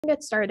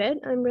Get started.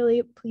 I'm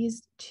really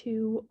pleased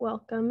to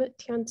welcome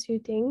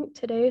Qiansu Ding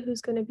today,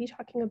 who's going to be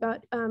talking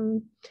about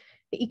the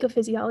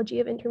ecophysiology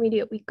of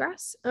intermediate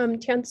wheatgrass.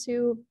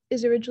 Qiansu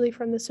is originally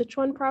from the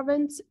Sichuan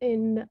province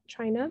in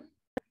China.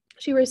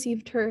 She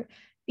received her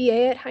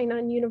BA at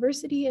Hainan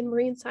University in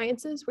Marine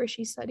Sciences, where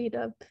she studied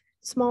a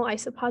small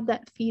isopod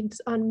that feeds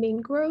on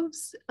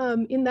mangroves.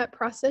 In that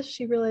process,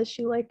 she realized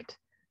she liked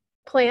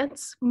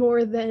plants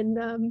more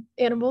than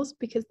animals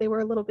because they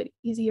were a little bit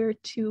easier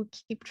to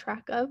keep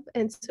track of.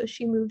 And so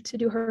she moved to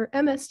do her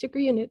MS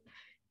degree in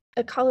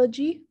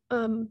ecology,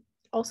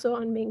 also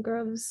on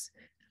mangroves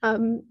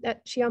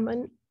at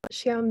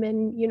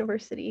Xiamen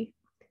University.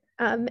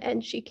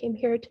 And she came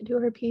here to do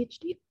her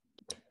PhD.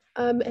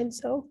 And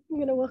so I'm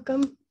going to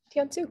welcome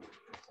Qiansu.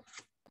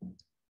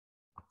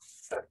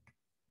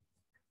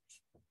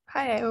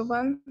 Hi,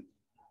 everyone.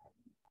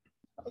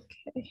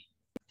 Okay.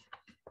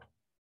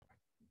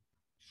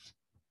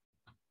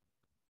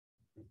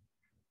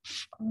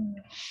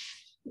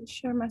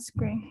 Share my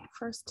screen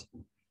first.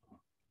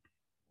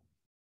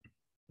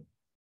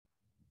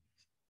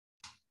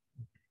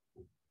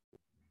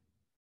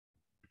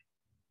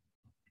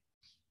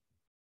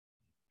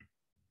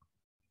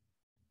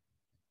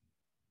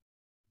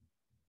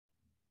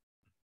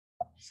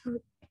 So,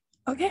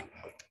 okay,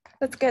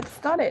 let's get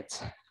started.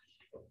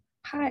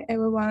 Hi,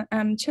 everyone.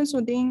 I'm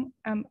Qiansu Ding.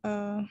 I'm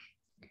a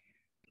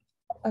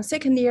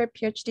second-year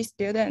PhD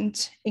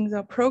student in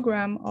the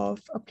program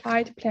of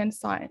Applied Plant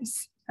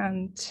Science.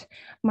 And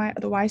my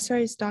advisor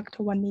is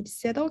Dr. Wanid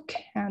Sedok,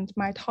 and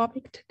my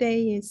topic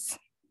today is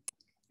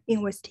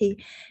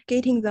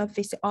investigating the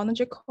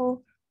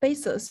physiological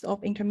basis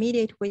of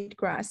intermediate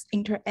wheatgrass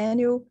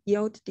interannual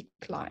yield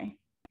decline.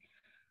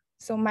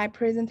 So my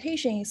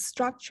presentation is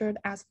structured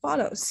as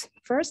follows.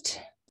 First,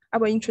 I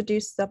will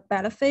introduce the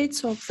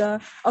benefits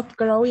of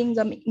growing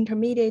the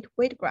intermediate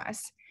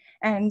wheatgrass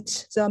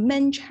and the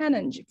main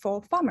challenge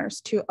for farmers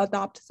to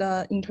adopt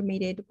the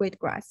intermediate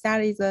wheatgrass, that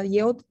is the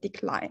yield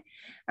decline,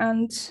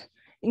 and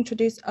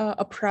introduce an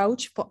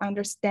approach for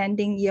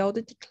understanding yield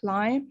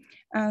decline,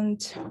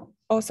 and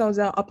also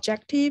the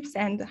objectives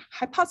and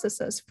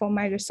hypotheses for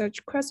my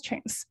research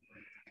questions.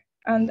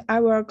 And I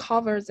will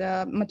cover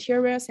the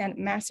materials and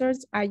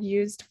methods I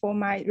used for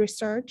my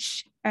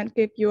research and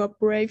give you a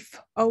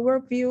brief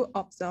overview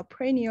of the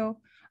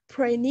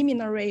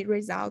preliminary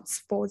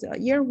results for the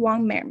year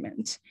one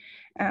measurement.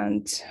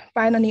 And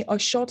finally, a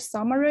short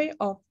summary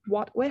of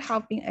what we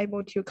have been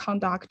able to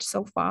conduct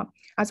so far,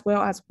 as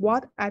well as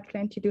what I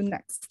plan to do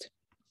next.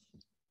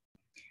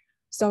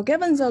 So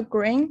given the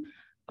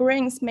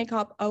grains make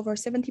up over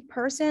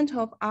 70%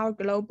 of our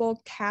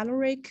global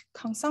caloric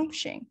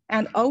consumption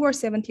and over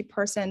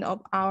 70%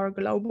 of our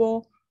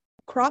global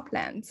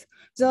croplands,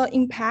 the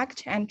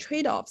impact and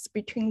trade-offs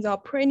between the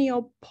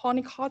perennial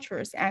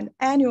polycultures and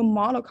annual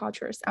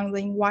monocultures on the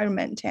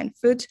environment and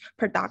food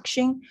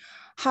production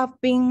have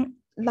been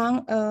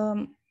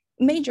long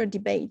major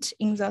debate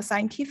in the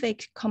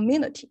scientific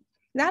community.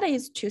 That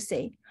is to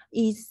say,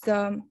 is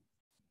the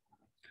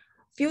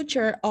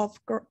future of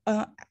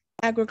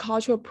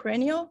agricultural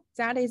perennial?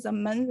 That is the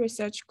main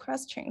research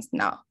questions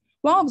now.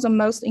 One of the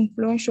most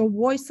influential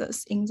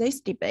voices in this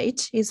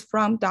debate is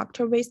from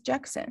Dr. Wes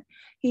Jackson.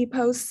 He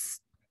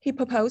proposed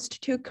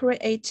to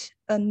create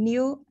a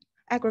new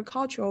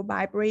agriculture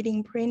by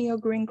breeding perennial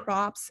green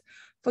crops,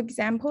 for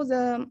example,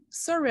 the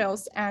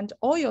cereals and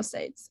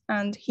oilseeds.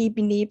 And he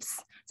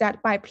believes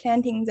that by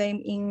planting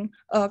them in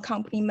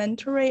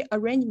complementary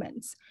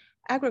arrangements,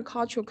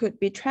 agriculture could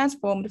be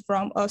transformed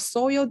from a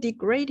soil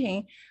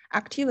degrading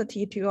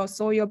activity to a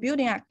soil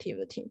building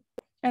activity.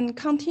 And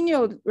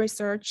continued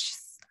research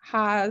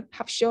have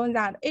shown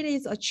that it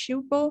is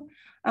achievable.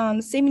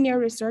 Similar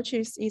research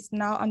is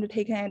now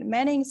undertaken at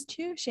many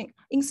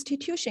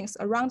institutions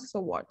around the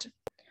world.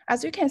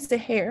 As you can see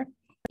here,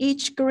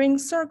 each green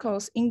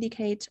circles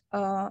indicate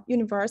a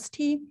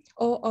university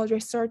or a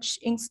research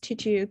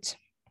institute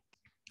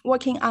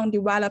working on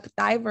develop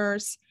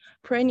diverse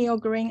perennial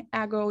green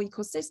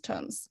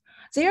agroecosystems.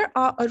 There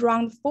are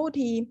around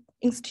 40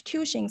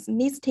 institutions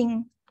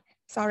listing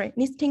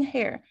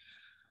here,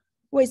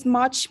 with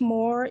much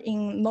more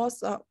in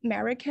North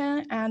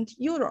America and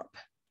Europe.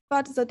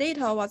 But the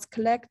data was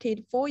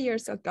collected 4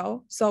 years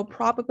ago, so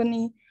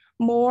probably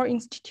more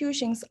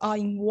institutions are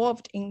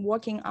involved in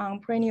working on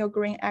perennial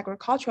green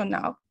agriculture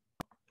now.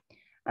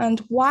 And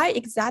why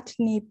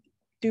exactly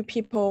do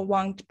people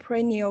want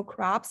perennial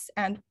crops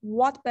and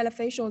what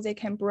beneficial they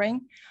can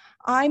bring?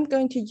 I'm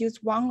going to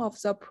use one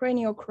of the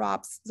perennial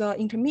crops, the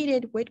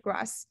intermediate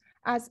wheatgrass,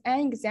 as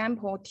an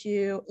example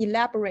to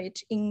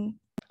elaborate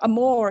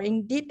more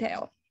in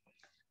detail.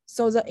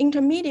 So the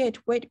intermediate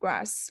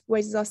wheatgrass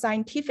with the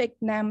scientific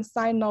name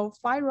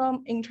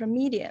Cyanophyrum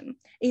intermedium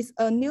is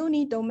a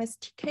newly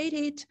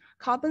domesticated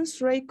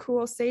carbon-3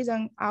 cool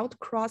season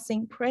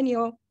outcrossing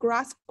perennial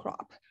grass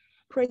crop,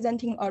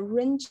 presenting a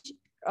range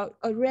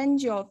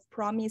of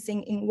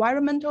promising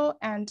environmental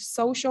and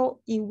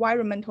social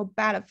environmental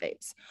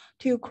benefits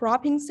to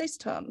cropping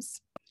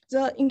systems.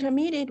 The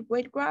intermediate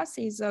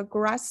wheatgrass is a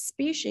grass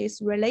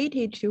species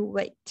related to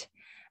wheat,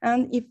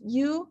 And if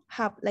you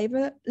have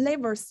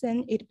never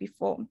seen it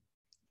before,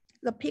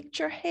 the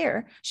picture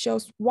here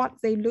shows what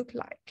they look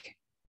like.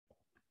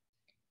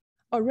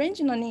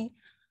 Originally,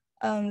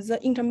 the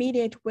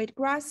intermediate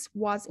wheatgrass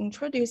was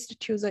introduced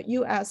to the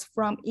US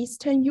from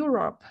Eastern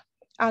Europe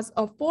as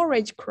a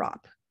forage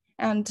crop.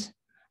 And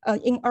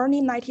in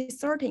early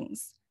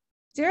 1930s,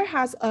 there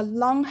has a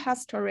long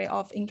history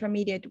of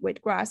intermediate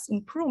wheatgrass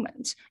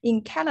improvement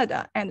in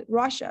Canada and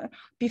Russia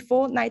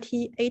before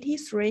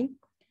 1983.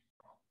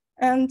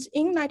 And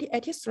in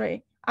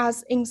 1983,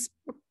 as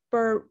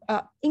inspired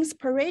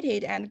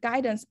and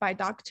guidance by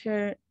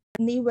Dr.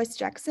 West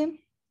Jackson,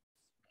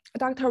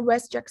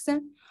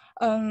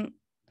 the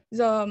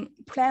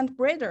plant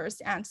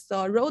breeders at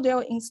the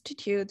Rodale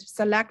Institute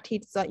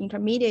selected the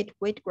intermediate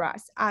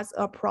wheatgrass as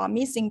a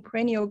promising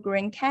perennial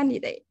grain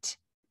candidate.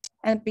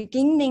 And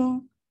begin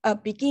in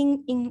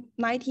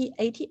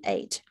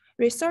 1988,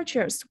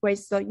 researchers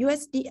with the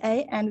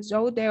USDA and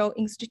Rodale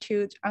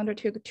Institute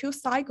undertook 2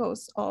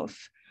 cycles of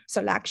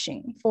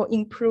selection for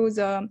improve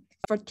the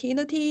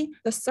fertility,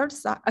 the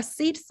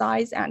seed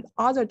size, and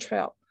other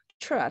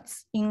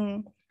traits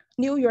in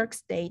New York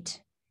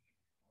State.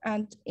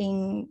 And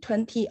in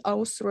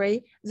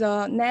 2003,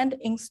 the NAND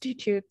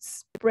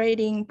Institute's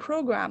breeding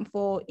program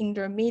for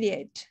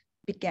intermediate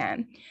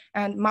began,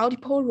 and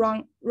multiple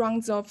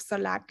rounds of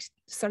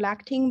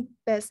selecting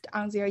based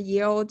on their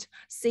yield,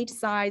 seed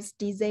size,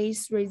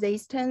 disease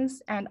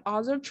resistance, and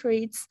other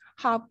traits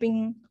have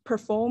been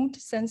performed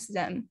since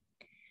then.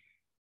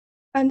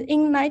 And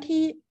in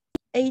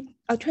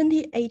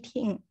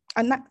 2019,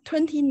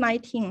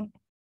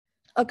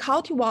 a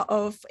cultivar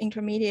of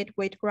intermediate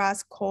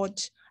wheatgrass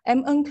called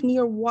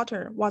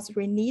Clearwater was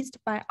released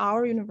by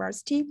our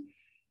university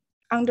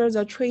under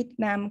the trade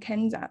name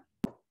Qiansu.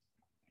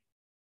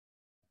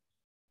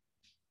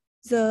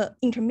 The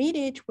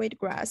intermediate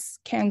wheatgrass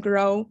can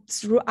grow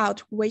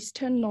throughout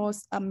Western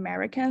North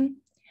America,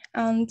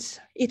 and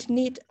it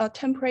needs a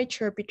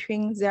temperature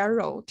between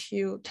 0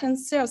 to 10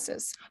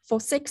 Celsius for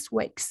 6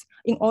 weeks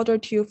in order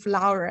to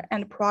flower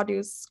and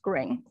produce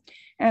grain.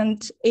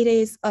 And it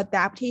is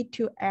adapted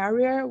to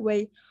area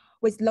with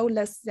no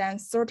less than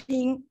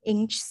 13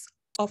 inches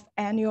of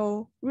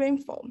annual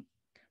rainfall.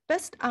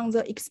 Based on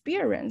the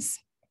experience,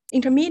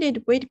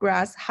 intermediate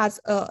wheatgrass has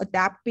an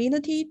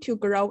adaptability to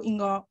grow in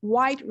a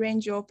wide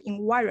range of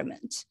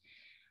environments,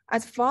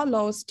 as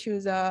follows to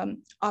the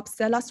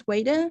Uppsala,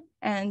 Sweden,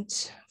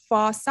 and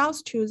far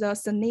south to the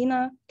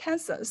Salina,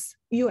 Kansas,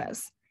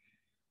 US,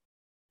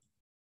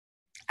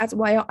 as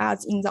well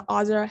as in the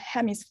other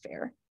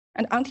hemisphere.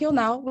 And until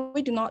now,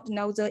 we do not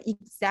know the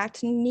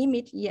exact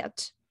limit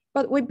yet,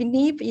 but we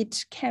believe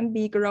it can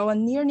be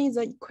grown nearly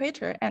the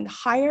equator and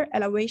higher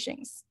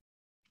elevations.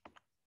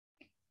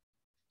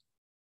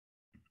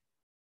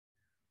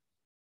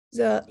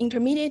 The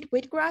intermediate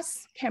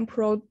wheatgrass can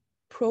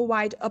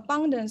provide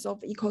abundance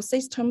of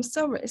ecosystem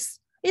service.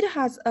 It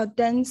has a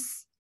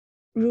dense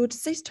root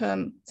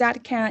system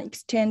that can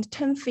extend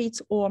 10 feet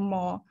or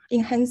more,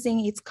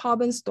 enhancing its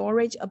carbon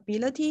storage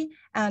ability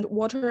and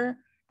water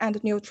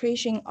and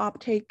nutrition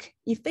uptake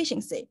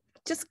efficiency.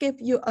 Just give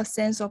you a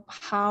sense of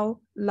how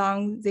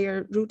long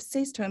their root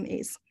system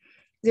is.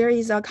 There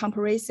is a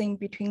comparison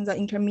between the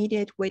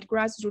intermediate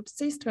wheatgrass root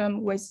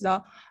system with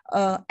the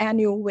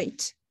annual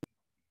wheat.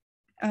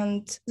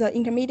 And the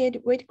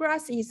intermediate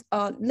wheatgrass is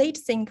a lead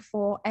sink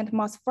for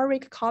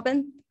atmospheric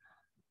carbon.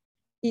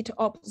 It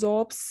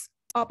absorbs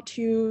up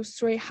to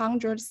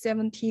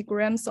 370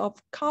 grams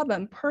of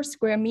carbon per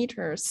square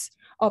meters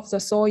of the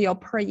soil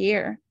per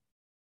year.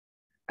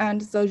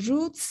 And the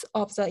roots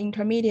of the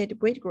intermediate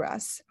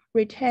wheatgrass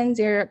retain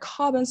their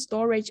carbon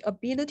storage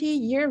ability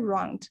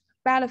year-round,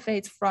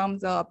 benefits from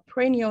the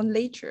perennial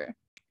nature.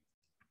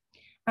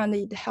 And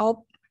it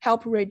help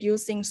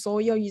reducing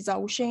soil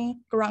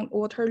erosion,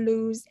 groundwater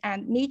loss,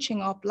 and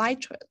leaching of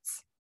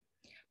nitrates.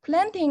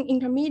 Planting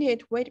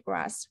intermediate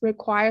wheatgrass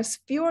requires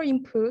fewer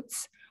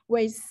inputs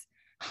with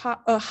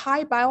a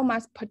high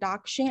biomass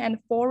production and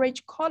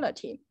forage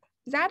quality.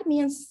 That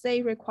means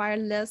they require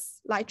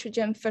less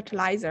nitrogen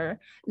fertilizer,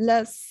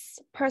 less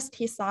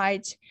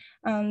pesticides,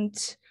 and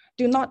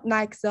do not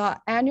like the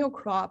annual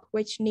crop,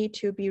 which need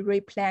to be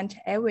replanted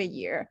every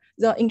year.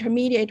 The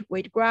intermediate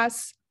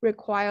wheatgrass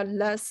require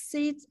less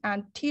seeds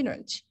and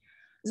tillage,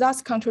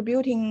 thus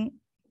contributing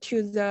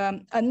to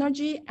the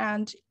energy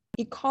and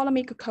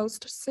economic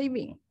cost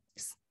savings.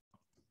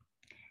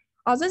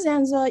 Other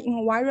than the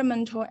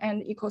environmental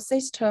and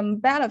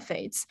ecosystem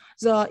benefits,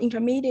 the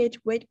intermediate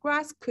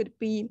wheatgrass could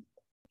be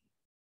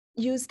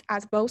used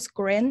as both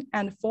grain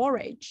and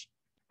forage.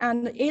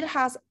 And it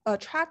has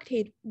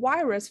attracted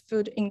various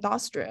food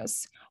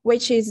industries,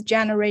 which is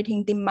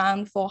generating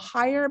demand for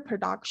higher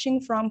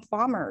production from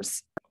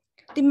farmers.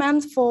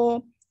 Demand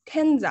for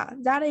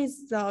Qiansu, that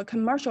is the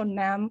commercial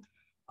name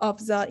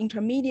of the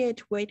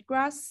intermediate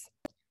wheatgrass,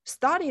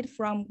 started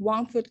from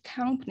one food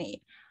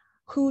company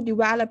who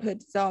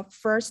developed the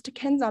first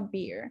Qiansu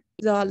beer,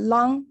 the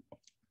Long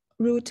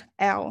Root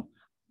Ale,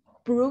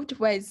 brewed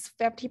with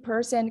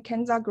 50%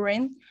 Qiansu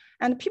grain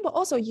And people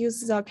also use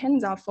the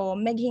Qiansu for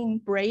making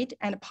bread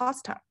and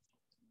pasta.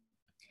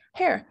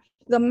 Here,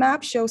 the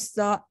map shows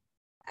the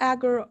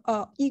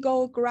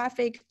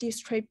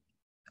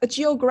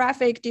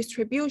geographic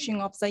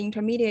distribution of the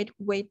intermediate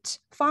wheat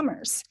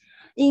farmers.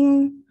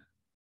 In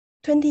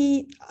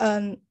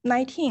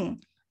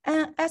 2019,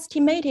 an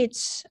estimated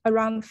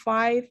around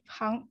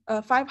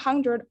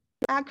 500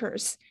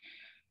 acres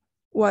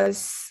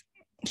was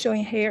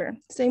showing here.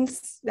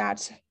 Seems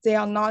that they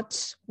are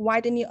not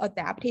widely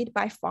adapted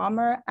by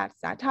farmer at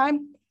that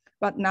time,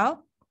 but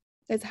now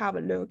let's have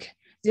a look.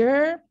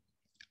 There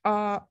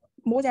are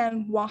more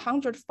than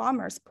 100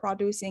 farmers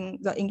producing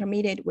the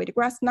intermediate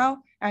wheatgrass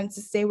now, and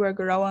they were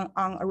growing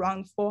on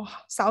around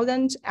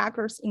 4,000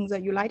 acres in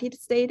the United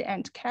States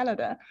and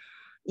Canada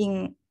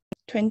in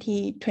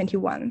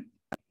 2021.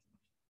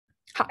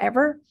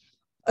 However,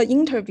 an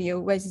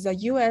interview with the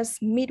US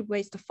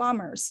Midwest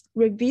farmers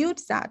revealed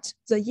that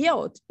the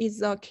yield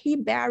is a key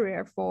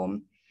barrier for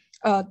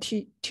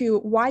to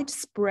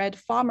widespread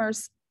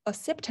farmers'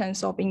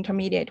 acceptance of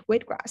intermediate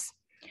wheatgrass.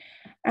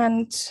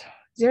 And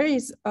there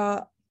is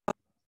a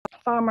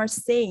farmer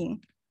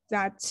saying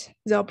that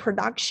the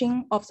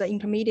production of the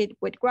intermediate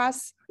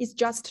wheatgrass is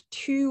just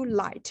too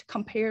light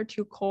compared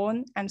to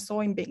corn and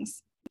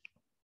soybeans.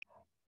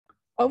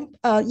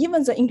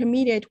 Even the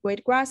intermediate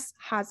wheatgrass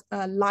has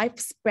a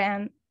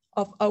lifespan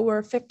of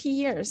over 50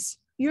 years.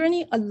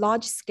 Usually a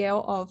large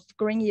scale of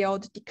grain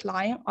yield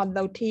decline are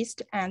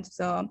noticed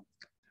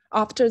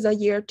after the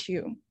year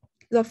 2.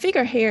 The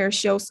figure here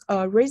shows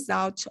a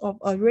result of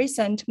a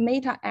recent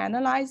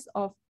meta-analysis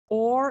of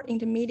all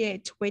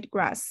intermediate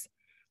wheatgrass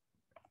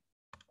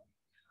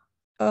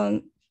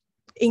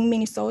in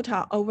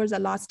Minnesota over the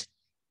last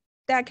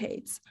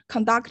decades,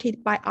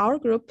 conducted by our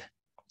group,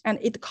 and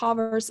it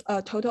covers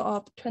a total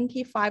of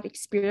 25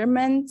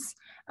 experiments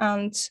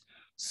and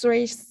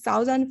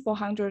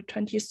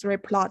 3,423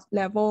 plot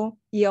level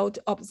yield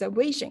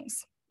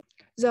observations.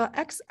 The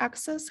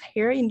x-axis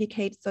here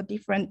indicates the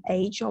different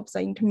age of the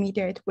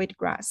intermediate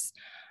wheatgrass,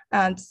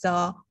 and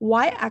the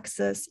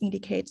y-axis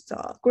indicates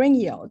the grain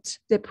yield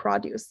they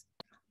produce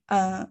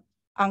on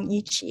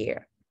each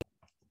year.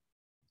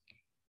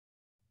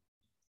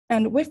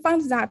 And we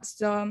found that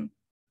the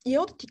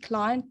yield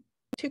decline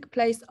took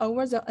place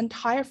over the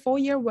entire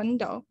 4-year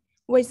window,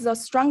 with the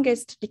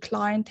strongest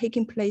decline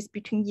taking place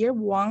between year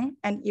 1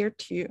 and year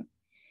 2.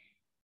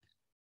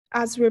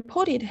 As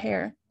reported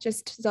here,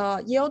 just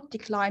the yield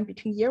decline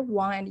between year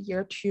 1 and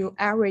year 2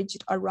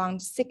 averaged around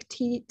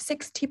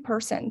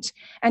 60%,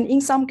 and in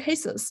some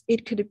cases,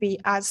 it could be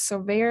as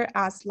severe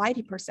as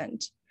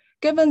 90%.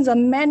 Given the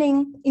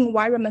many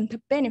environmental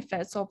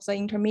benefits of the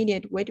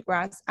intermediate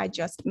wheatgrass I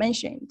just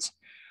mentioned,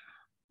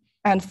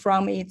 and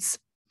from its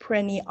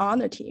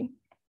perenniality,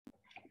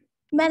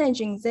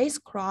 managing this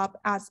crop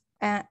as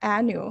an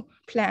annual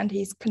plant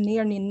is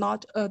clearly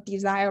not a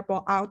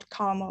desirable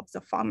outcome of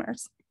the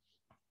farmers.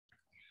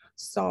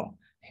 So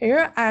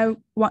here I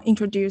want to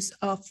introduce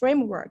a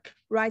framework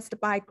raised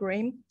by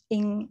Grimm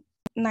in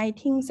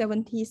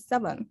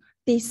 1977.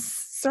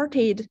 These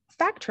 30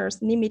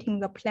 factors limiting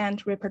the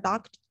plant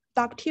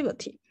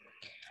reproductivity.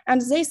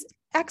 And these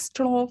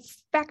external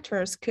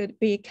factors could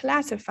be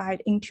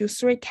classified into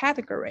 3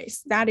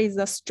 categories. That is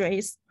the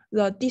stress,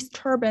 the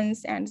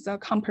disturbance, and the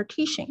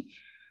competition.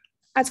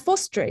 As for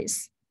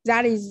stress,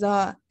 that is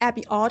the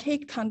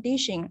abiotic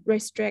condition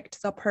restrict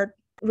the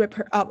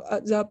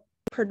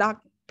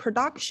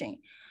production.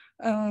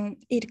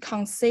 It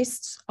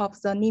consists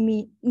of the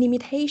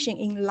limitation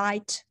in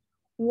light,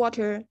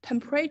 water,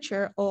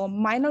 temperature, or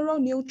mineral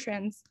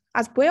nutrients,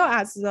 as well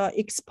as the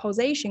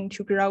exposition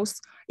to growth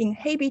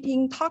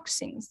inhibiting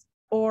toxins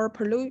or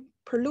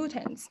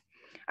pollutants.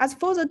 As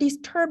for the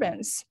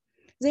disturbance,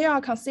 they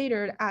are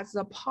considered as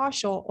the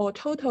partial or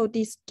total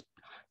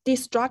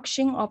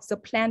destruction of the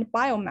plant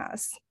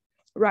biomass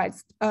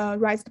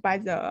raised by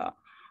the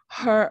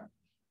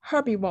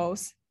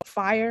herbivores,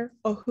 fire,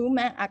 or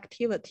human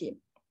activity.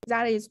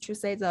 That is to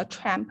say the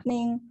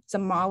trampling, the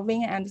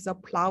mowing, and the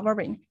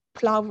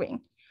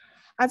plowing.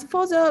 As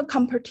for the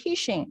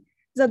competition,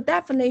 the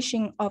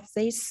definition of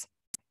this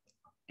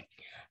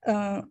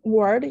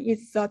word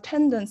is the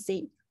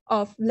tendency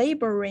of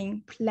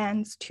laboring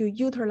plants to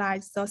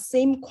utilize the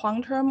same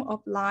quantum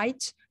of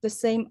light, the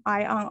same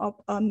ion of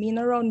a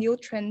mineral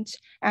nutrient,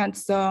 and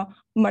the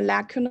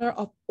molecular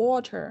of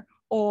water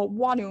or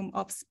volume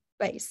of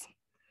space.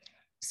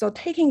 So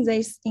taking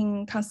this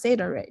in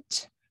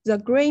consideration, the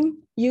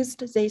Grimm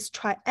used this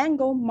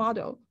triangle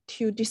model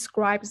to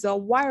describe the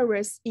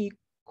various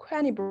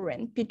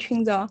equilibrium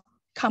between the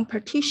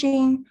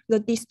competition, the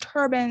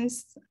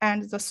disturbance,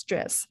 and the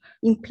stress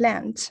in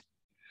plant.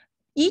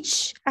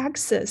 Each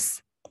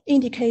axis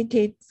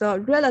indicated the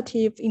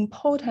relative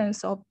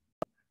importance of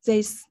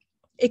these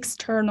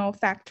external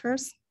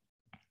factors.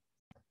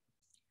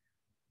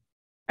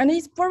 And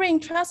it's very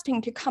interesting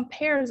to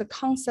compare the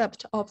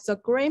concept of the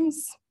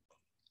Grimm's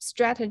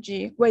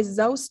strategy with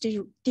those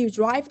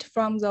derived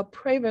from the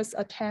previous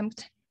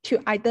attempt to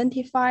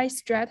identify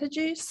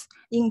strategies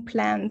in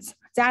plants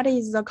That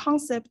is the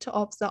concept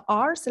of the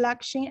R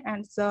selection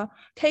and the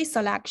K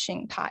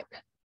selection type.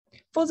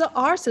 For the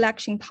R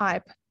selection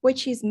type,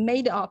 which is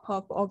made up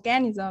of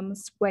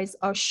organisms with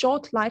a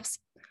short life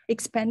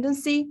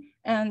expectancy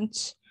and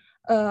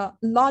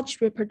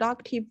large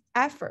reproductive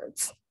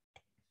efforts.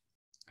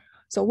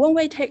 So when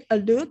we take a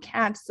look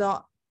at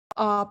the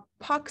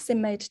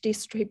approximate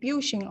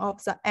distribution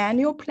of the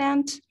annual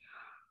plant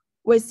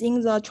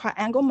within the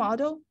triangle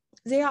model,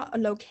 they are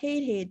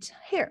located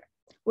here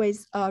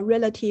with a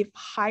relative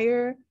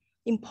higher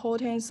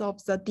importance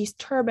of the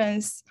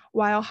disturbance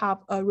while have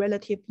a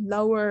relative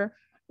lower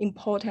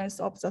importance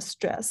of the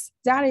stress.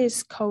 That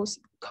is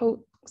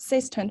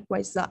consistent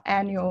with the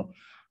annual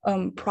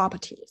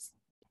properties.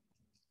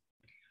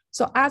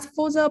 So as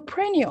for the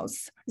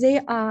perennials, they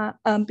are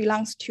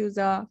belongs to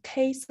the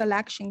K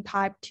selection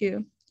type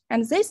 2.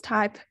 And this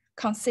type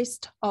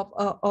consists of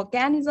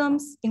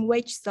organisms in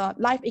which the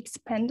life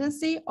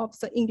expectancy of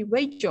the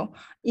individual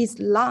is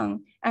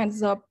long and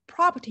the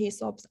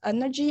properties of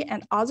energy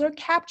and other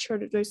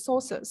captured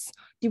resources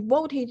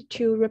devoted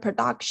to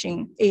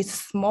reproduction is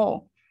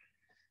small.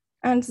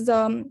 And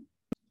the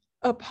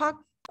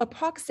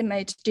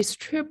approximate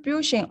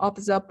distribution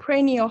of the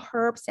perennial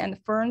herbs and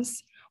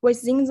ferns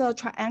within the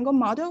triangle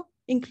model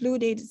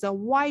included the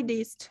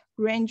widest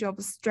range of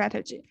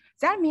strategy.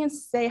 That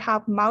means they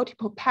have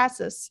multiple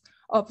paths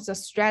of the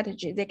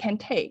strategy they can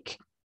take.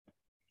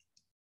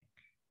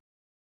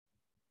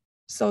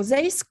 So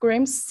this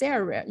green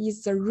area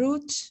is the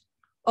root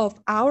of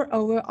our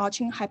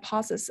overarching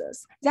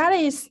hypothesis. That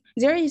is,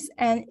 there is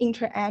an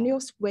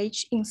interannual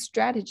switch in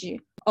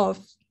strategy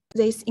of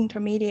this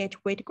intermediate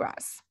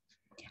wheatgrass.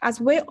 As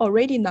we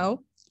already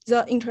know,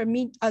 the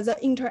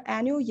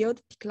interannual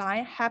yield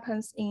decline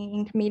happens in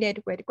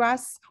intermediate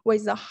wheatgrass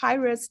with the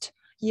highest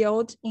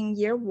yield in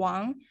year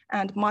 1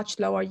 and much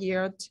lower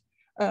yield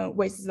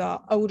with the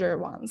older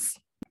ones.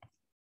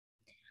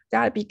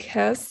 That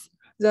because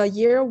the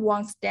year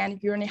 1 stand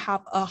usually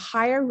have a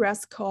higher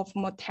risk of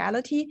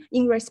mortality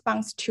in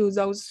response to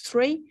those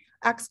 3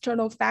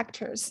 external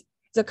factors: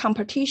 the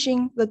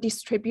competition, the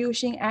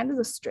distribution, and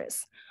the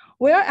stress.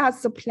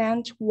 Whereas the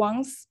plant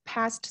once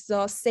past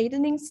the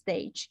seedling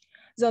stage,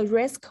 the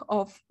risk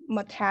of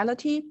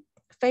mortality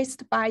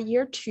faced by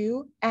year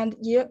 2 and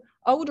year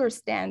older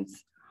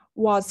stands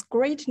was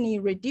greatly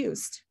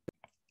reduced.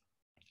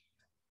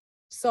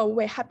 So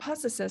we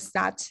hypothesize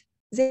that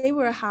they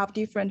will have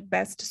different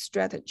best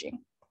strategy.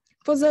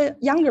 For the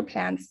younger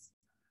plants,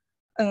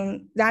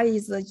 that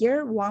is the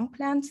year 1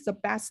 plants, the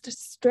best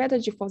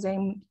strategy for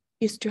them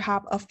is to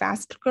have a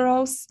fast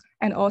growth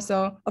and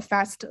also a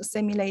fast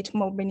assimilate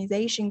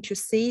mobilization to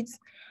seeds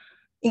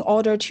in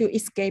order to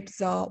escape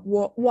the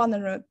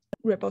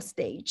vulnerable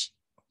stage.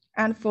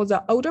 And for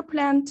the older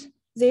plant,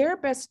 their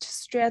best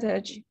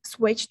strategy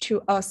switch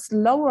to a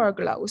slower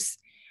growth.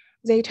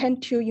 They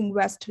tend to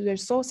invest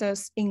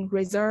resources in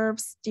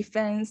reserves,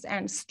 defense,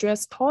 and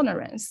stress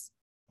tolerance.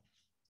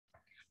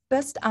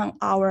 Based on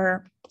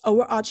our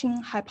overarching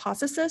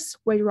hypothesis,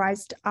 we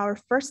raised our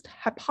first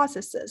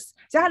hypothesis.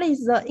 That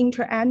is the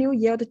interannual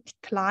yield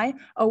decline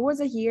over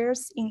the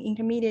years in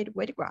intermediate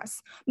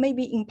wheatgrass,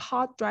 maybe in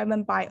part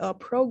driven by a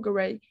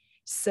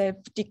progressive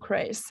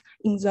decrease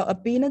in the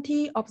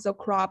ability of the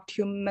crop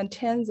to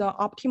maintain the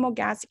optimal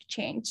gas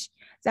exchange.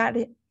 That,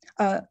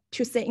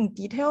 to say in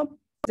detail,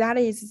 that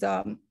is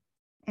the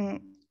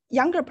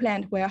younger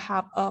plant will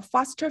have a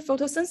faster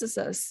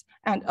photosynthesis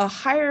and a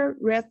higher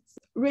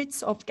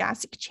rates of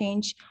gas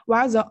exchange,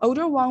 while the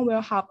older one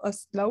will have a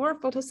slower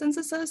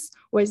photosynthesis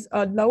with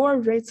a lower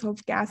rate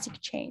of gas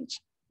exchange.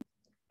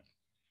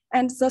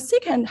 And the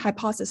second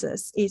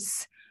hypothesis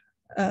is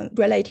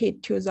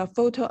related to the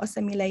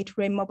photo-assimilate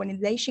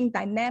remobilization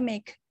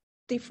dynamic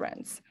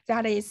difference.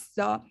 That is,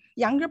 the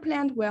younger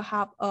plant will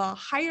have a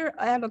higher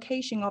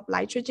allocation of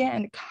nitrogen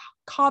and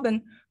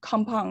carbon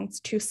compounds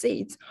to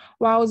seeds,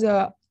 while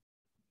the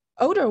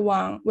older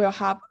one will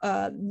have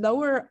a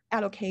lower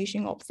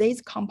allocation of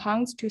these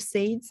compounds to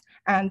seeds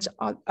and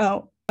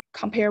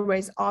compare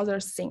with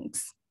other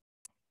things.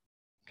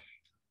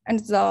 And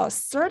the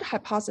third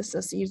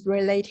hypothesis is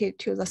related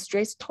to the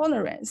stress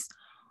tolerance,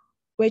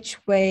 which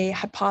we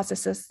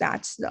hypothesize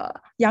that the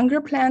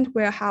younger plant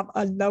will have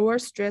a lower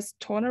stress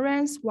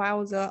tolerance,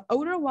 while the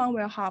older one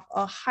will have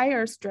a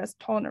higher stress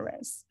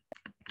tolerance.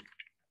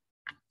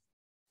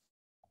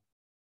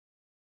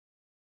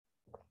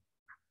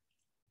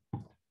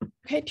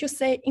 Okay, to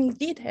say in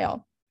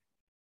detail,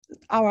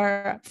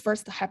 our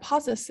first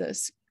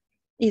hypothesis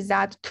is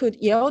that could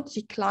yield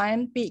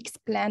decline be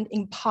explained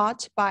in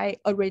part by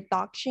a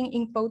reduction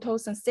in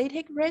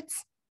photosynthetic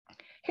rates?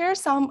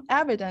 Here's some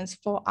evidence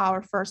for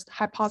our first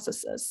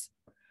hypothesis.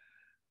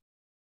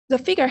 The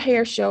figure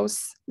here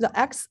shows the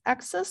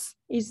x-axis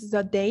is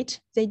the date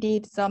they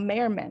did the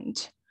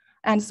measurement,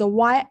 and the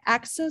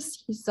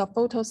y-axis is the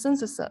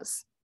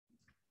photosynthesis.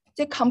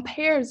 They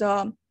compare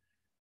the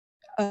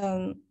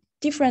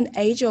different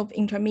age of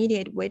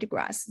intermediate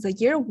wheatgrass, the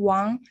year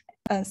 1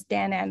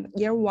 stand and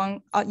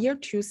year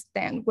 2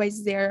 stand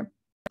with their,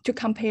 to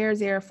compare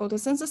their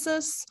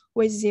photosynthesis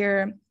with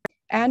their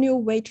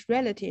annual weight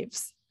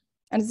relatives.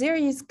 And there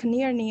is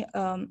clearly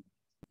a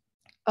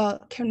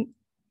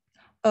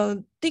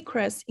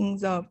decrease in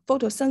the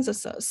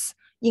photosynthesis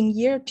in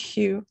year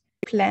 2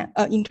 plant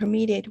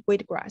intermediate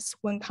wheatgrass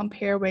when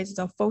compared with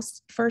the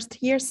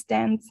first year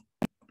stands.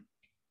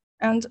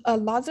 And a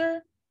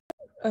larger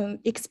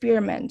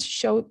experiment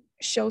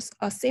shows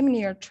a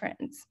similar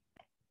trend.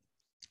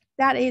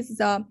 That is,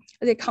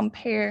 they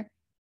compare,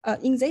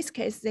 in this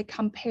case, they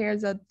compare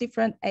the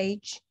different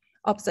age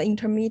of the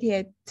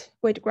intermediate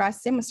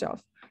wheatgrass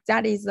themselves.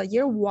 That is the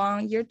year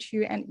 1, year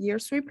 2, and year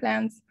 3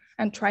 plants,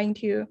 and trying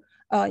to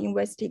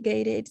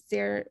investigate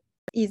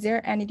is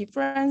there any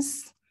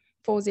difference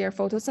for their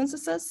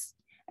photosynthesis.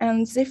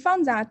 And they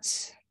found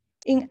that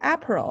in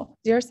April,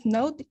 there's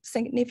no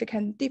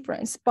significant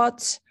difference,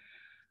 but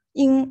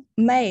in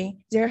May,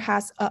 there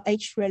has a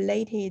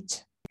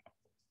age-related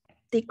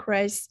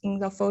decrease in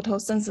the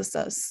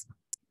photosynthesis.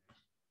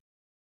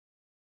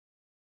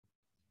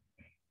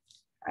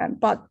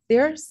 But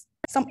there's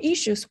some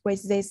issues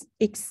with this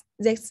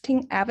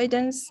existing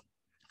evidence.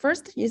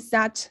 First is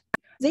that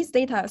these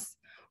data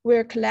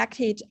were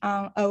collected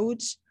on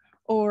old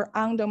or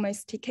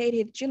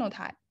undomesticated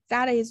genotype.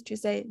 That is to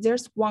say,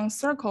 there's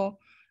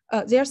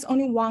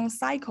only one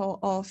cycle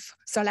of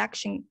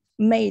selection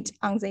made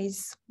on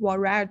these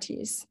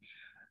varieties.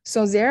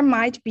 So there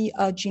might be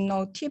a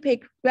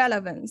genotypic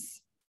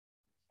relevance.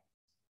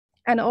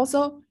 And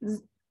also,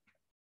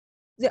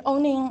 they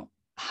only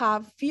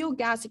have few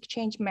gas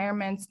exchange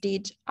measurements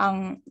did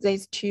on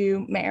these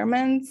 2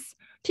 measurements.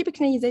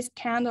 Typically, this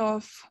kind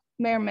of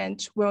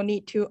measurement will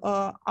lead to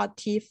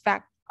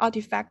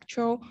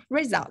artifactual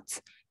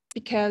results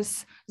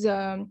because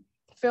the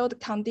field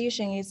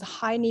condition is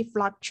highly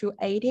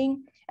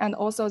fluctuating, and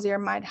also there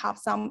might have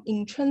some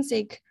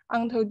intrinsic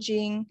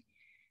ontogene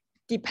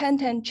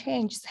dependent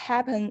changes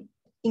happen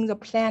in the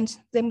plant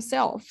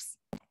themselves.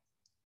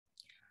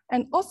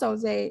 And also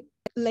they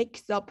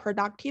lack the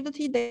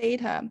productivity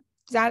data,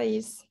 that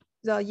is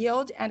the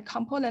yield and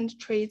component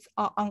traits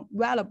are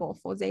unavailable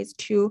for these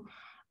 2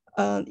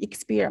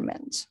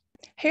 experiments.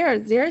 Here,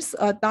 there's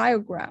a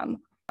diagram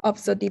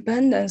of the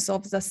dependence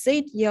of the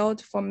seed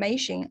yield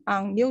formation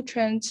on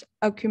nutrient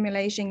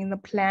accumulation in the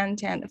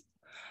plant and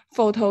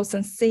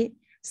photosynthesis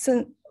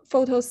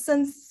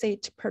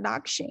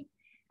production.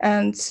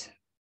 And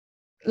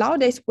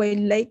nowadays, we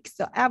lack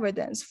the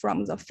evidence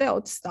from the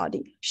field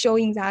study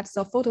showing that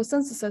the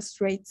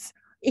photosynthesis rates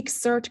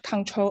exert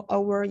control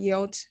over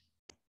yield,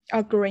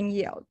 growing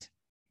yield.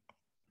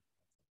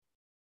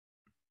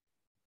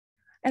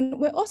 And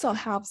we also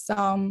have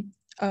some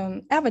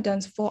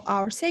evidence for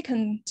our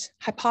second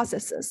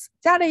hypothesis.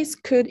 That is,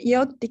 could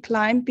yield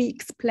decline be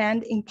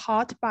explained in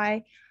part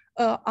by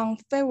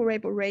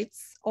unfavorable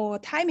rates or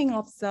timing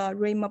of the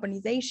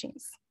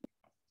remobilizations?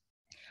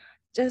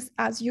 Just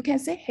as you can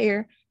see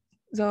here,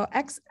 the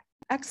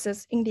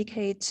x-axis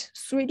indicates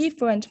 3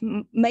 different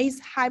maize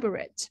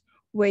hybrids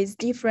with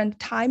different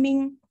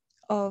timing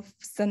of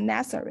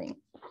senescence.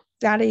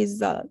 That is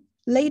the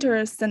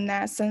later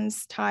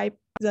senescence type,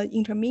 the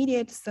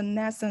intermediate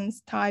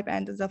senescence type,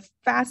 and the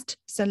fast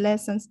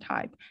senescence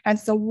type. And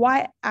the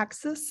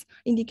y-axis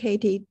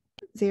indicated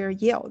their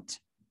yield.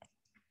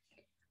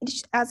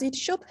 As it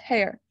showed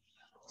here,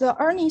 the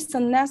early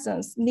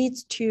senescence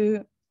leads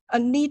to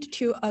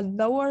a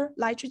lower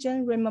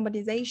nitrogen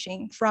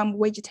remobilization from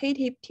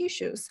vegetative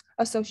tissues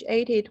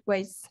associated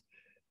with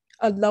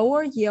a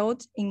lower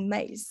yield in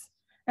maize.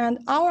 And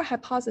our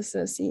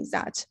hypothesis is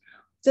that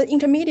the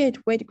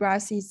intermediate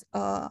wheatgrass is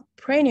a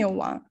perennial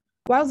one,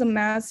 while the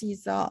maize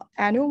is an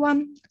annual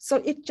one. So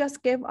it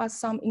just gave us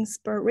some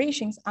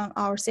inspirations on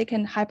our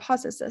second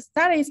hypothesis.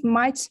 That is,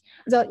 the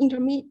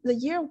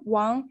year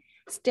 1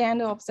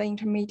 stand of the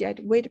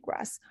intermediate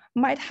wheatgrass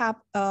might have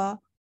a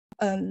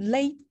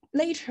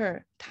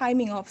later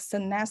timing of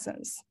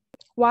senescence,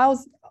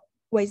 while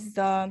with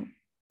the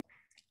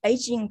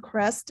aging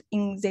crest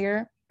in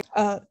the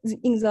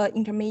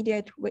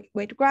intermediate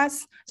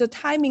wheatgrass, the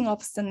timing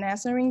of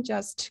senescence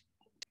just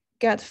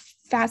get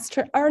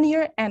faster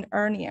earlier and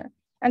earlier.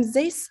 And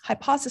this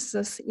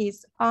hypothesis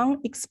is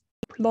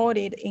unexplored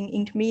in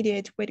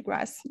intermediate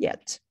wheatgrass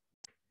yet.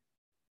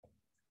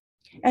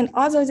 And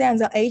other than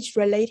the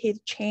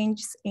age-related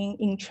changes in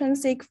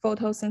intrinsic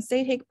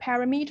photosynthetic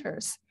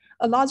parameters,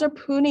 a larger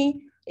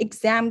poorly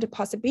examined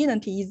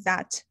possibility is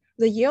that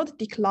the yield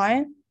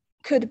decline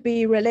could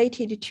be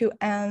related to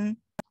an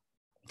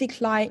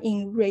decline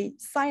in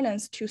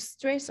resilience to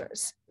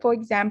stressors. For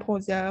example,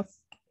 the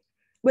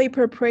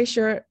vapor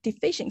pressure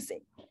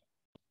deficiency.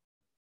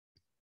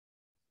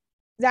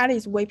 That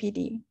is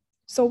VPD.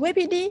 So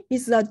VPD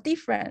is the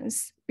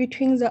difference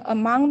between the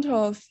amount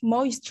of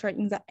moisture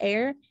in the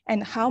air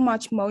and how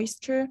much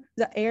moisture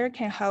the air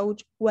can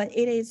hold when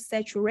it is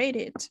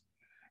saturated.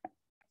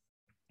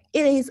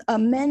 It is a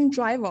main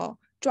driver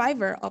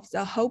of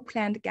the whole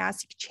plant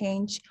gas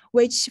exchange,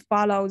 which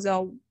follows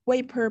the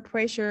vapor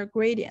pressure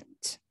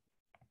gradient.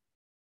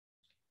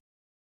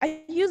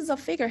 I use the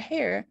figure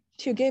here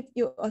to give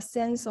you a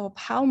sense of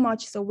how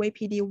much the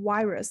VPD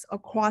varies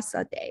across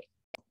a day.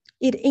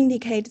 It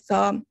indicates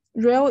the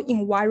real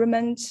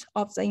environment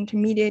of the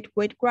intermediate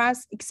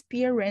wheatgrass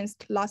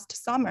experienced last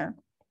summer.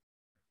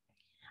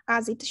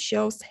 As it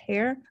shows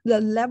here,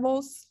 the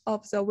levels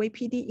of the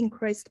WPD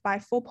increased by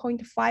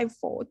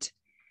 4.5-fold.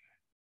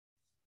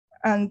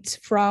 And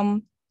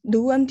from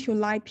noon to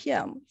 9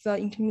 p.m., the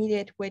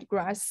intermediate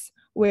wheatgrass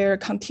were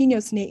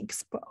continuously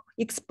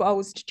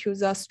exposed to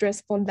the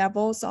stressful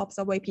levels of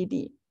the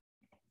WPD.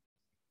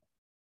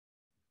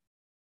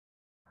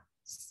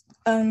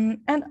 And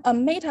a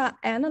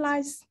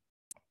meta-analysis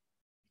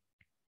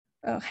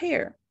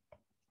here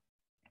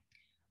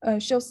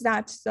shows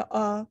that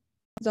the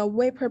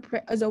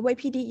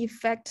WPD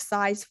effect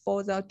size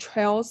for the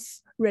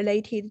trails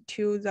related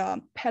to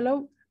the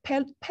Palo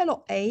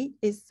A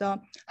is the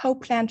whole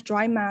plant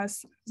dry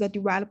mass, the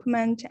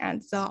development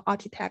and the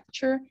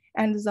architecture,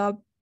 and the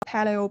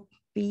Palo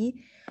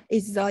B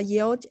is the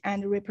yield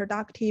and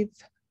reproductive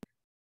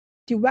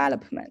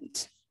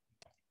development.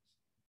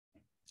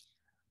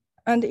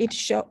 And it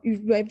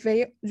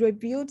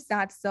revealed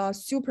that the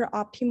super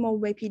optimal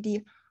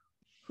WPD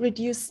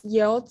reduced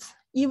yields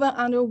even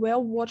under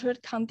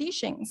well-watered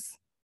conditions.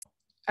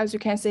 As you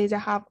can see, they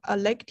have a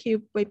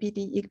negative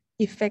WPD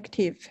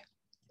effective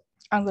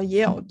on the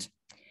yield.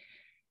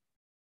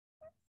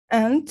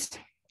 And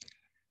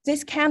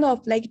this kind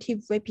of negative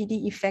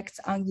WPD effects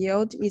on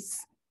yield is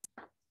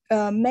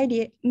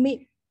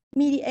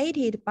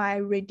mediated by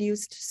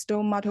reduced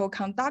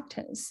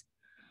stomatoconductance,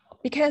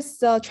 because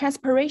the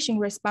transpiration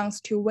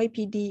response to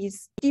WPD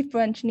is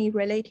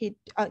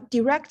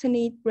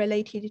directly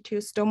related to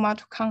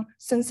stomatocon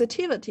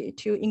sensitivity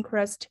to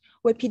increased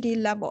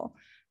WPD level.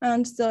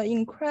 And the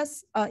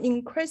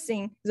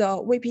increasing the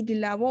WPD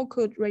level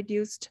could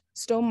reduce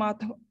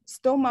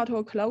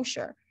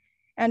stomatoclosure.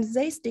 And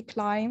this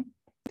decline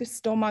the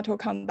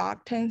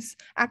stomatoconductance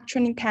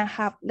actually can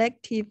have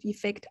negative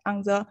effect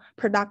on the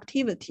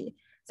productivity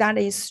that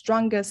is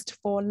strongest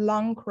for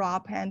long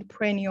crop and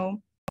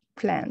perennial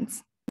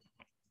plants.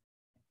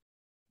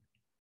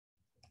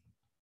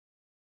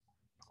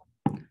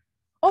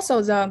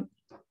 Also, the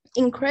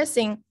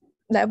increasing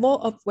level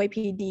of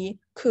WPD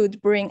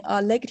could bring a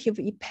negative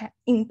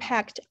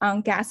impact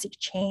on gas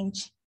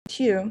exchange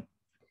too.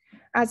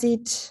 As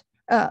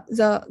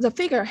the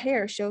figure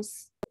here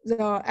shows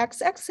the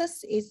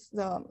x-axis is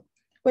the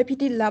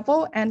WPD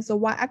level and the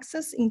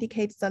y-axis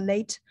indicates the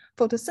late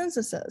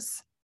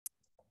photosynthesis.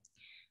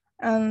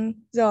 And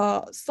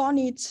the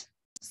solid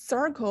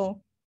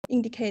circle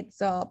indicates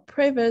the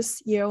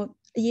previous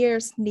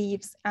year's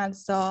leaves, and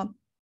the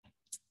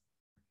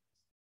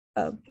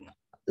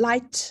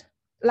light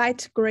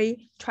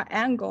gray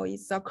triangle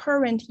is the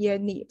current year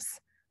leaves.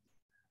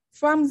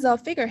 From the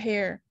figure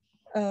here,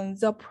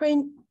 the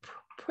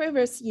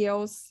previous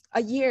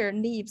year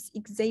leaves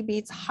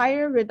exhibits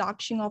higher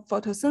reduction of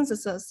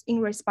photosynthesis in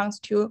response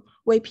to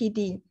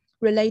WPD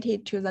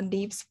related to the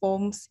leaves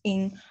forms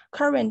in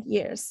current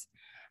years.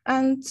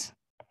 And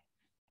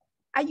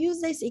I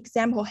use this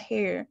example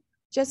here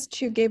just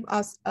to give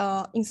us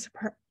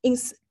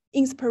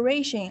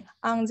inspiration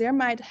on there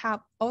might have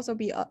also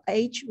be an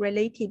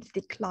age-related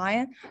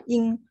decline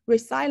in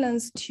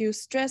resilience to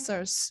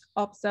stressors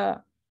of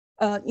the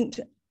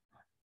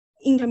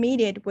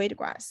intermediate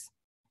wheatgrass.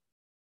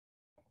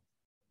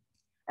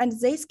 And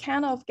this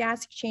kind of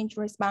gas exchange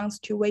response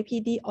to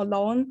WPD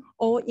alone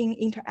or in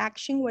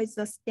interaction with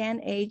the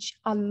stand age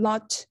are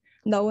not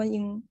known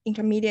in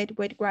intermediate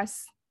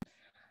wheatgrass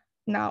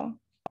now.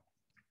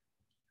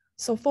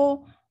 So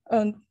for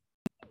in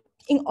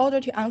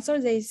order to answer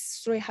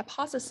these three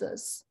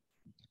hypotheses,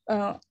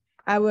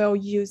 I will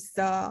use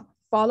the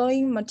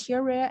following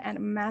material and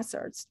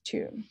methods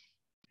to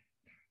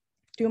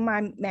do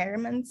my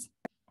measurements.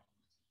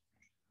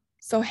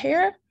 So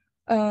here,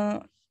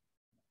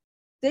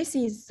 this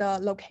is the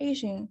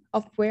location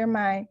of where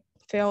my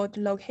field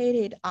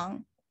located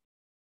on.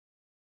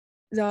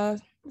 The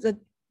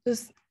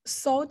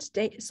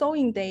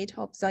sowing date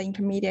of the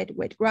intermediate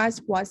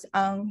wheatgrass was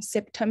on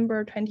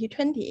September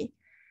 2020.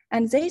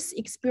 And this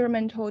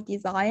experimental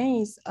design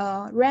is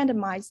a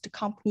randomized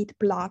complete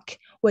block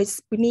with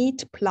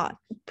split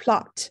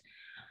plot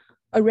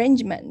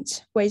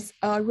arrangement with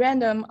a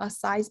random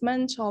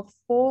assignment of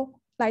 4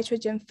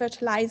 nitrogen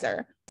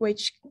fertilizer,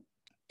 which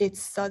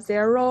it's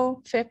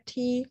 0,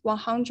 50,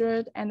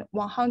 100, and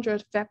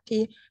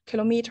 150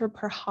 kilometer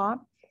per hour.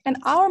 And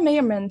our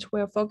measurement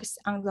will focus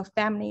on the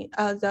family,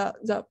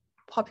 the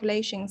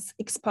populations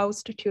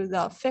exposed to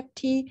the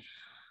 50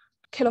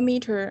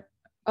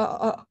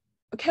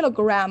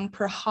 kilogram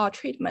per hour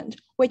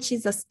treatment, which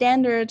is a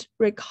standard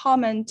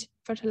recombinant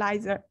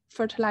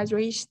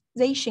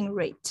fertilization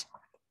rate.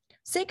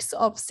 6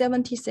 of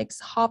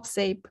 76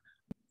 half-shape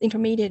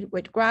intermediate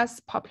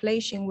wheatgrass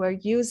population were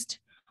used,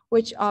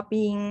 which are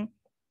being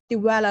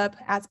developed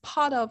as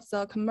part of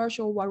the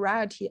commercial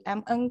variety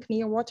MN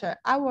Clearwater.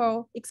 I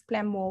will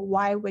explain more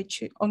why we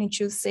only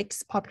choose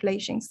 6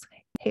 populations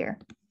here.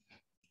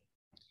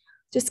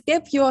 Just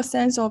give you a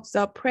sense of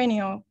the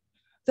perennial.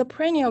 The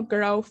perennial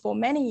grow for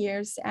many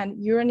years and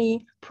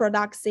yearly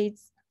produce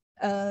seeds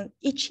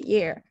each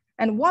year.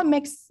 And what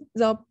makes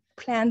the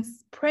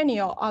plants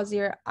perennial are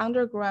their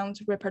underground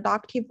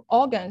reproductive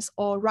organs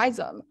or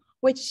rhizome,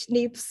 which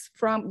lives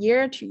from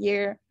year to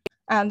year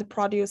and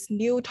produce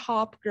new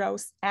top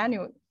growth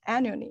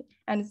annually.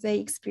 And they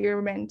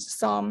experiment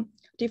some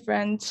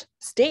different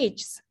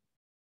stages.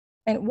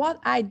 And what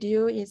I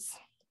do is,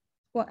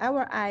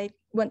 whenever I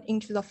went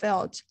into the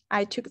field,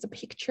 I took the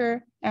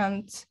picture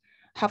and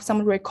have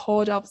some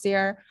record of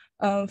their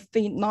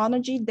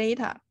phenology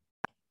data,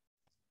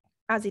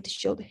 as it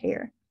showed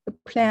here. The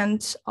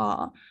plants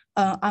are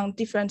on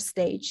different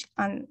stage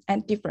and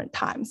different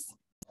times.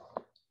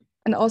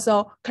 And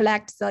also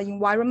collect the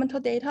environmental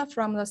data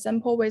from the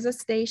sample weather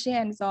station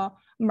and the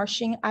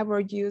machine I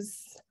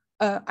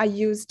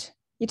used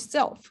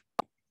itself.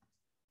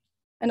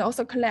 And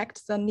also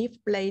collect the leaf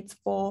blades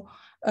for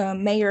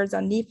measure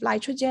the leaf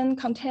nitrogen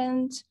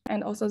content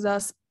and also the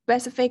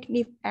specific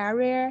leaf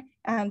area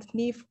and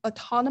leaf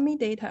autonomy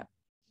data.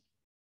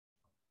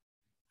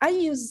 I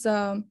use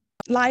the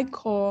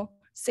LICO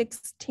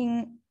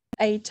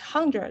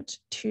 16800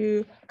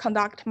 to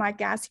conduct my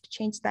gas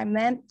exchange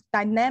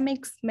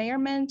dynamics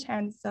measurement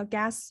and the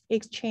gas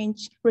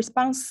exchange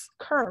response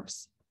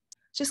curves.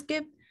 Just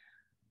give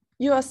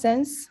you a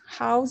sense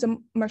how the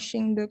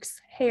machine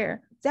looks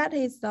here. That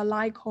is the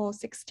LICO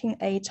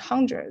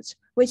 16800,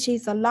 which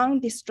is a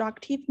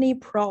long-destructively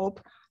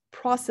probe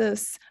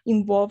process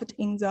involved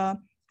in the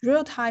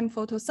real-time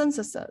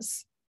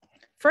photosynthesis.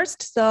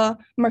 First, the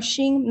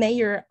machine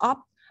measures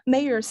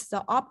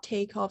the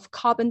uptake of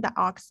carbon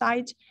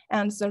dioxide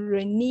and the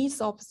release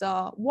of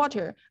the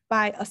water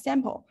by a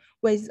sample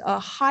with a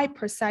high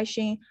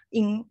precision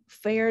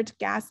infrared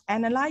gas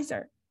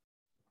analyzer.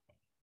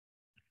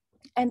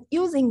 And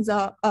using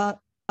the,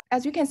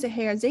 as you can see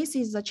here, this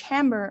is the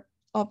chamber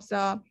of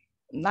the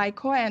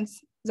LICO, and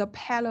the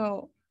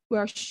panel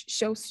will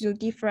shows you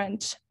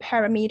different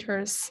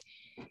parameters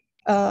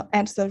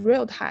at the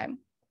real time.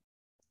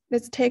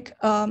 Let's take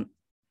a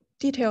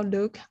detailed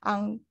look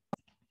on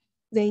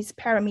these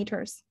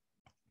parameters.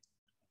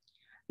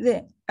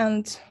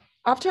 And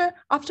after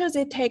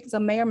they take the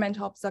measurement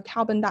of the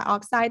carbon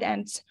dioxide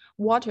and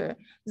water,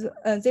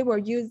 it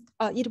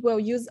will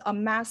use a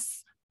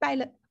mass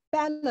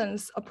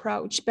balance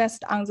approach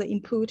based on the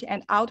input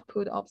and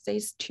output of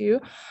these two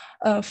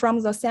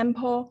from the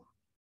sample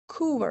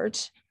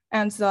cuvert,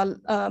 and the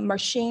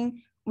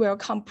machine will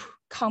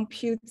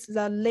compute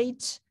the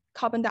late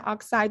carbon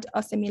dioxide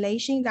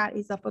assimilation, that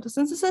is the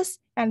photosynthesis,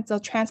 and the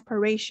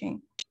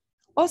transpiration.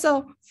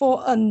 Also,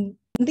 for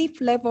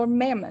leaf level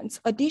measurements,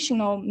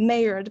 additional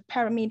measured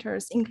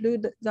parameters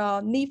include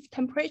the leaf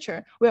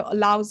temperature, will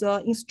allow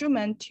the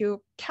instrument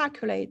to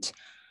calculate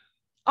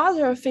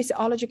other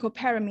physiological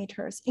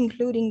parameters,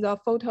 including the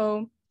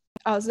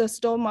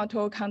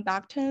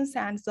stomatoconductance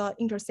and the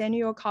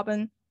intercellular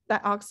carbon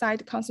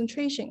dioxide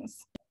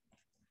concentrations.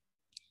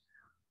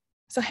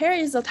 So here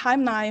is the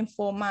timeline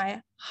for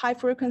my high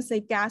frequency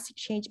gas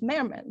exchange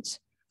measurement.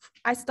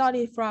 I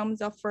started from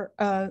the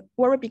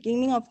very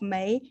beginning of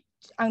May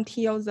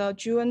until the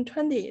June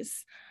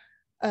 20th,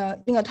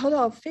 in a total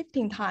of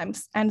 15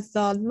 times. And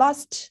the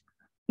last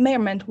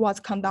measurement was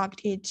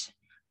conducted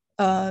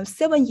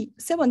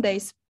 7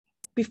 days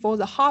before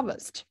the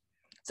harvest.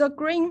 The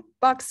green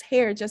box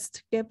here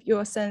just give you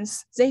a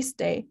sense these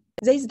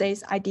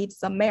days I did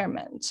the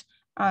measurement,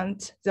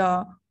 and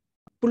the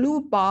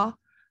blue bar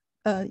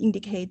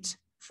indicate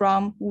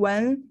from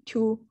when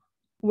to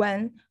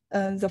when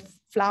the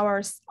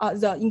flowers,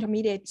 the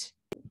intermediate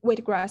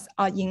wheatgrass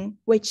are in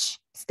which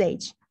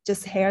stage.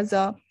 Just here,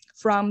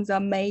 from the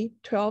May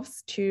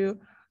 12th to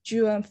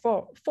June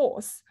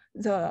 4th,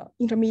 the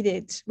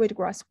intermediate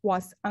wheatgrass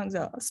was on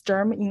the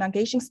stem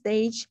elongation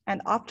stage,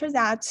 and after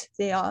that,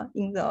 they are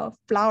in the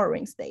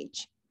flowering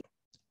stage.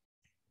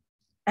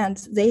 And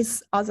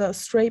these are the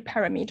three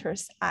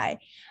parameters I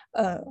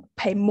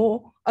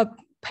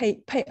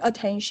pay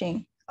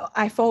attention.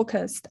 I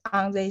focused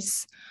on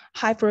this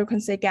high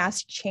frequency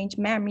gas exchange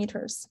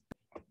measurements.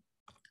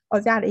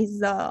 That is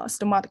the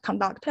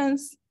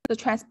stomatoconductance, the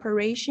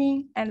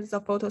transpiration, and the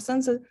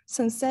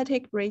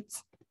photosynthetic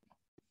rates.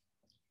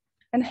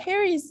 And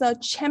here is the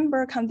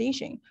chamber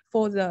condition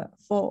for the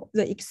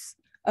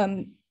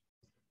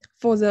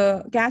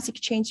gas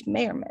exchange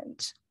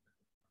measurement.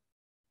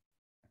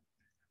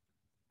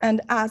 And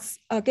as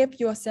give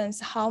you a sense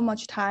how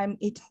much time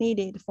it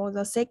needed for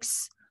the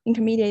 6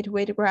 intermediate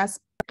wheatgrass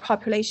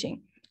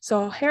population.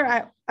 So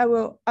here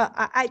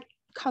I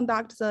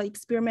conduct the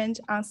experiment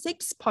on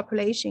 6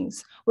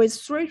 populations with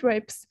 3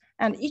 ribs,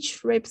 and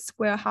each ribs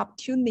will have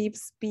 2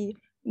 leaves be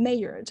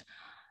measured.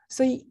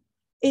 So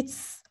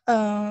it's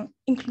a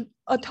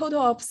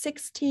total of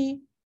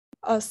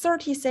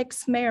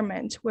 36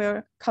 measurements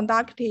were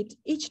conducted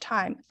each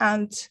time,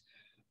 and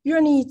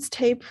usually it's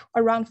take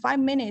around 5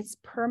 minutes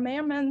per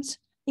measurement.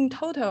 In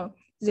total,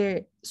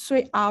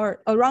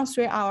 around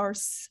 3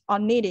 hours are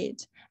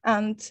needed,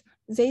 and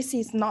this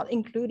is not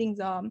including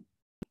the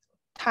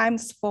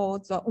times for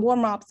the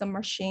warm up the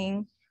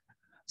machine.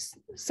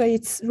 So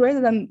it's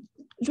reasonably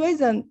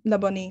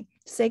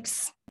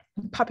 6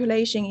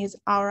 population is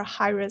our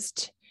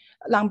highest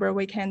longer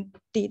we can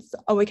do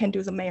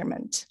the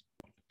measurement.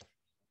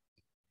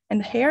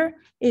 And here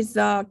is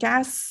the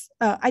gas.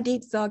 I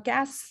did the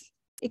gas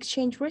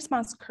exchange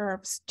response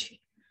curves.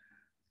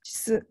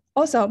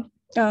 Also,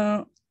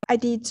 I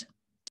did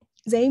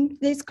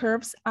these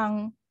curves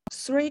on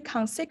 3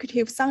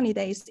 consecutive sunny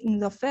days in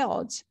the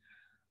field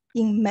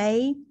in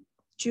May,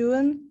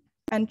 June,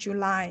 and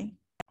July.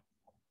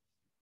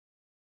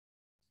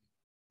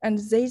 And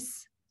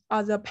these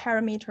are the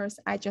parameters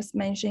I just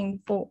mentioned.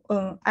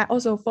 I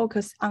also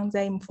focus on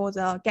them for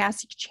the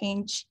gas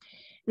exchange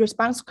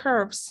response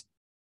curves,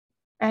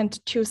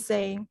 and to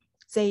say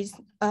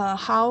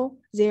how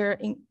they're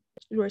in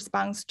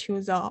response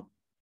to the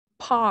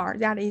PAR,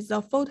 that is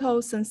the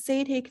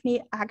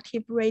photosynthetically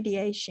active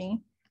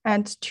radiation,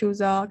 and to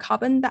the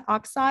carbon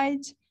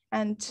dioxide,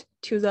 and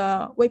to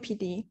the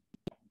VPD.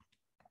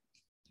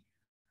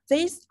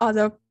 These are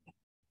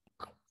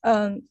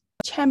the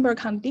chamber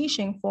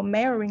condition for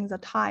measuring the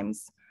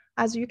times.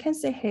 As you can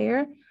see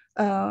here,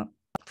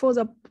 for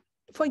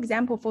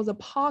example, for the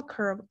PAR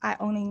curve, I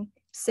only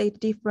say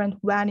different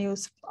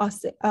values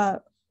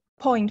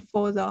point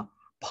for the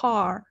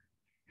PAR,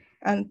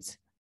 and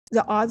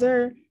the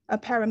other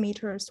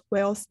parameters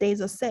will stay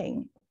the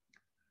same.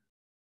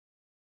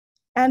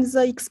 And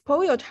the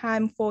exposure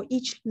time for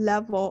each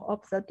level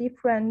of the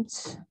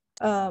different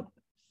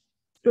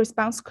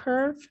response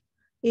curve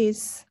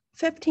is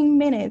 15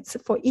 minutes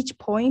for each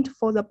point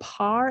for the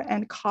PAR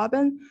and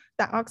carbon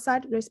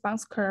dioxide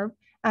response curve,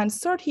 and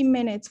 30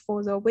 minutes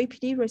for the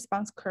VPD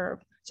response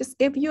curve. Just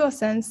give you a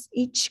sense,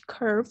 each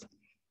curve,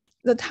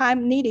 the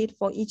time needed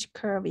for each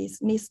curve is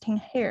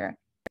listed here.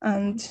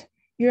 And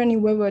usually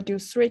we will do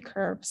 3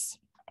 curves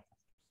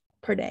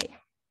per day.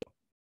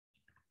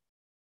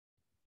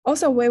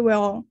 Also, we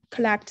will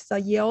collect the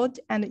yield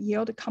and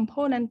yield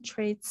component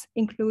traits,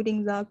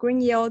 including the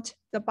grain yield,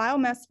 the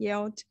biomass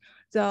yield,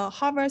 the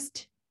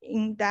harvest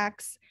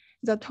index,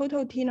 the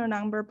total thinner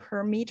number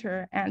per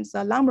meter, and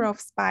the number of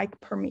spike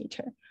per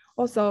meter.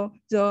 Also,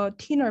 the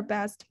thinner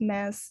best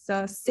mass,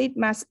 the seed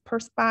mass per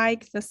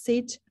spike, the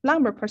seed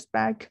number per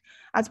spike,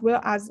 as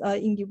well as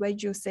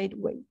individual seed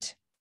weight.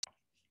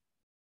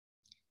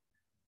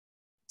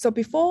 So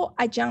before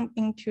I jump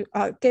into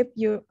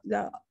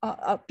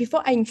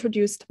before I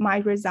introduced my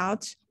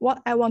results,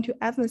 what I want to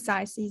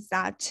emphasize is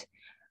that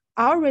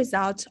our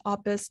results are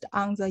based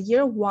on the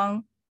year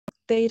 1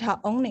 data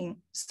only.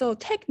 So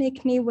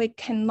technically, we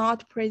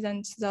cannot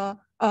present the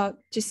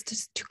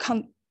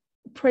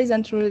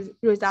present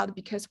result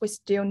because we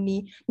still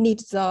need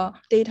the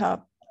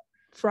data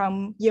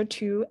from year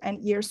 2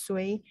 and year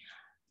 3,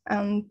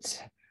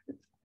 and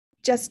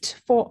just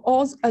for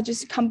all,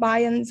 just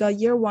combine the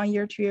year 1,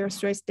 year 2, year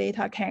 3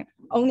 data can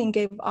only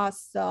give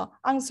us the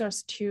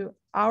answers to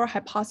our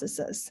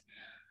hypothesis.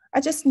 I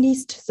just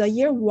list the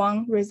year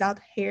 1 result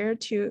here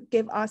to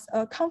give us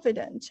a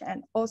confidence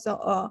and also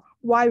a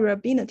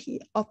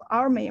variability of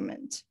our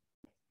measurement.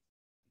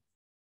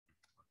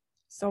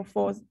 So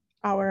for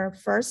our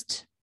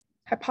first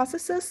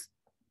hypothesis,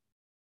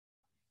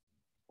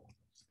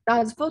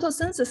 does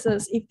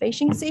photosynthesis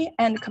efficiency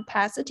and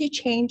capacity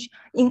change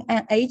in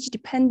an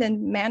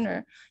age-dependent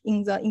manner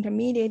in the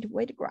intermediate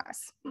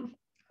wheatgrass?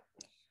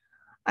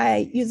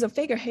 I use a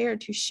figure here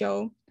to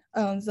show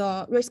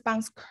the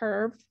response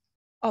curve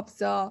of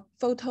the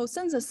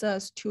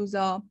photosynthesis to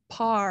the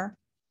PAR.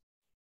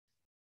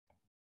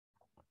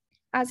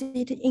 As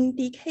it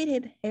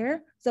indicated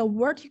here, the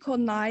vertical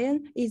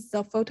line is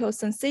the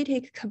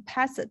photosynthetic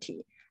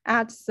capacity.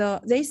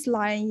 This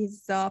line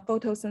is the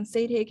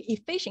photosynthetic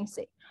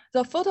efficiency.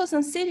 The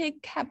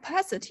photosynthetic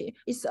capacity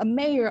is a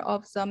measure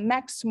of the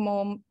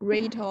maximum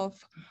rate of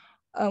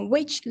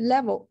which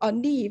level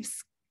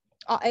leaves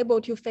are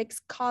able to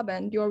fix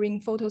carbon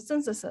during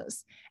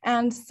photosynthesis.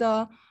 And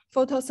the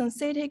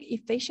photosynthetic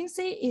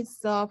efficiency is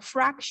the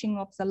fraction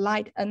of the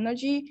light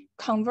energy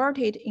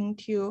converted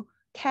into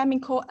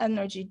chemical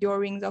energy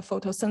during the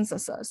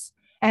photosynthesis.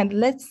 And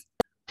let's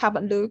have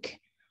a look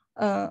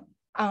on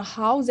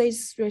how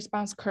these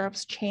response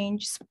curves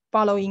change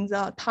following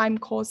the time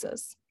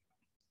courses.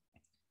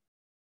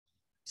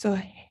 So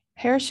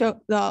here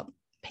the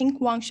pink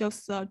one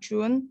shows the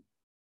June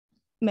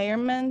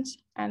measurement,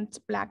 and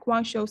black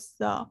one shows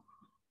the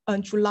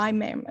July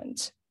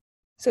measurement.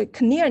 So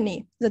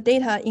clearly, the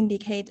data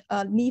indicate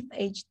a leaf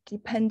age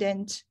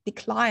dependent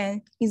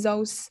decline in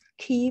those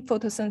key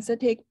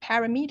photosynthetic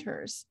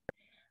parameters.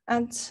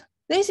 And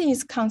this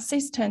is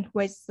consistent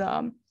with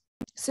the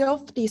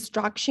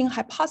self-destruction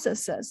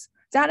hypothesis.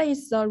 That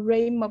is the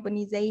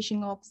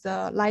remobilization of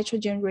the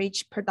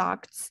nitrogen-rich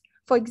products.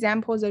 For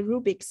example, the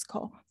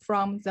Rubisco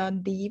from the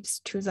leaves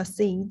to the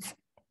seeds.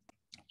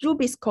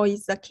 Rubisco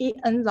is the key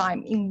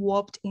enzyme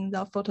involved in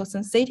the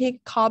photosynthetic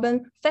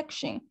carbon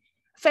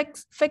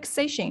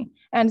fixation,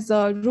 and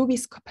the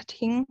Rubisco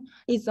protein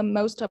is the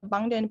most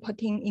abundant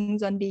protein in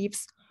the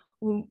leaves.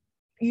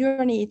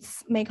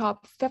 Units make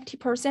up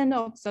 50%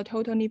 of the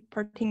total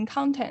protein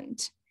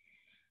content.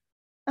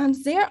 And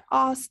there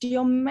are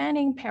still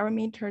many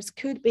parameters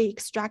could be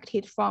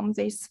extracted from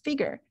this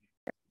figure.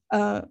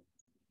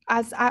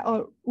 as I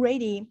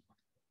already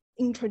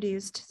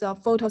introduced, the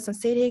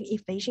photosynthetic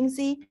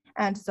efficiency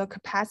and the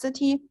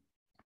capacity,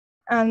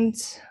 and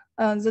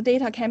the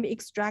data can be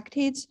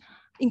extracted,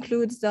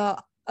 includes the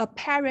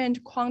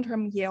apparent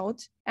quantum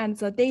yield and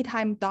the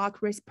daytime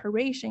dark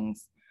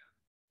respirations,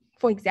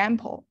 for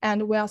example,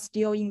 and we are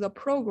still in the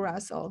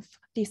progress of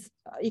this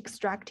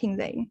extracting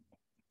them.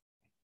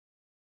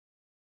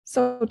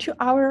 So to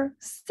our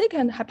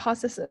second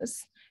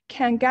hypothesis,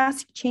 can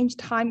gas exchange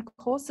time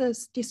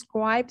courses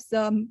describe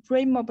the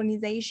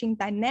remobilization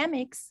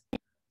dynamics?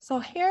 So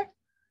here,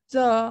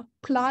 the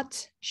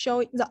plot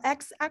show the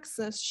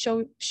x-axis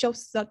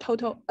shows the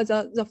total,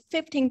 the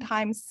 15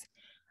 times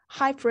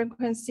high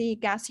frequency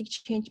gas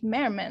exchange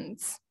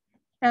measurements.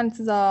 And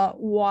the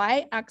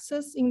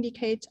y-axis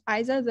indicates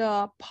either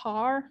the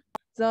PAR,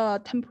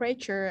 the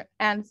temperature,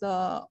 and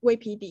the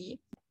VPD.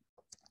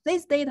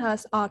 These data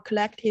are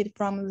collected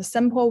from the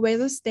sample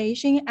weather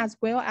station as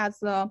well as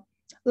the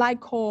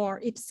light core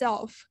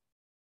itself.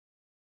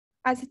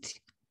 As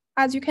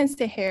you can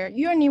see here,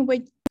 usually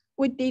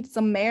we did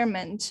some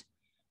measurement,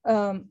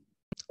 or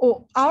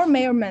our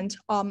measurement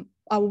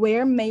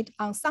were made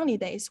on sunny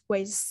days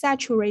with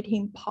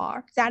saturating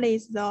PAR. That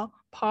is, the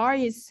PAR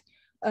is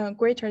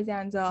greater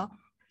than the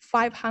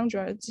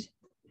 500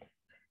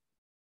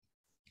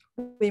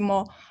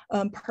 mmol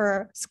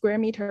per square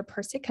meter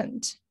per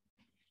second.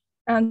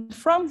 And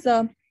from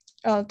the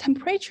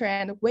temperature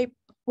and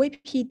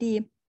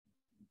VPD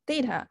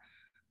data,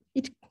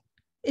 it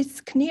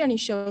clearly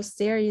shows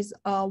there is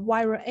a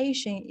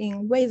variation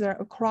in weather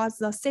across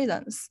the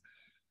seasons.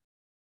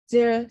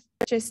 There's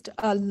just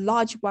a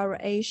large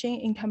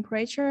variation in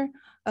temperature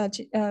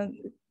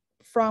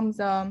from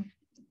the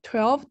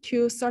 12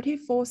 to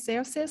 34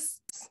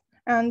 Celsius.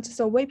 And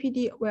so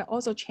VPD were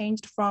also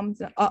changed from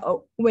the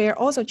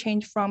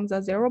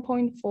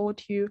 0.4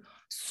 to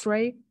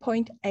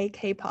 3.8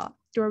 kPa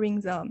during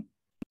the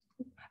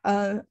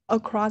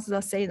across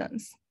the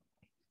seasons.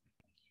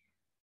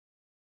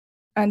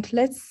 And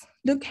let's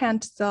look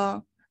at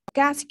the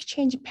gas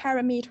exchange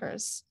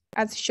parameters.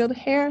 As shown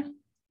here,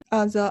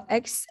 the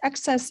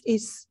x-axis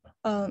is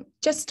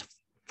just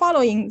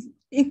following,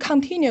 it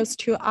continues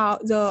to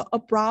the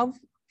above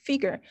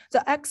figure.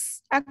 The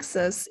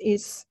x-axis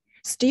is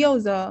still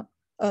the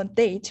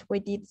date we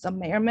did the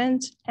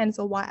measurement, and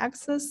the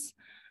y-axis,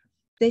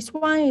 this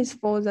one is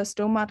for the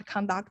stomata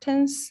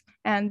conductance,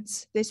 and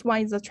this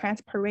one is the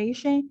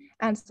transpiration,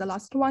 and the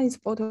last one is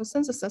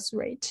photosynthesis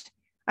rate.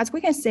 As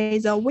we can see,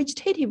 the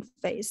vegetative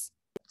phase,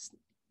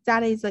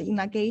 that is the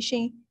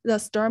elongation, the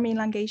stem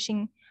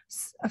elongation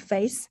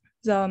phase,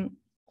 the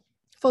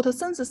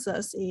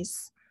photosynthesis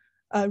is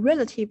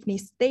relatively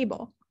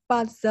stable,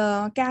 but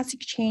the gas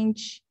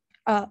exchange,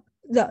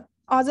 the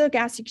other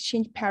gas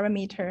exchange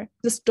parameter,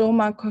 the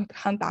stomata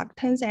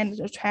conductance and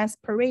the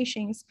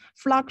transpirations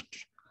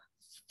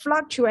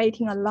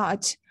fluctuating a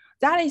lot.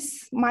 That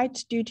is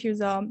might due to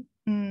the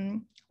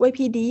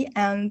VPD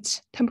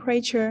and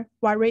temperature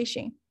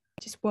variation.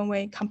 Just when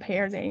we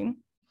compare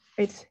them,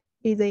 it's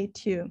easy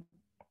to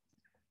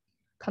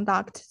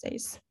conduct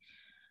this.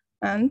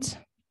 And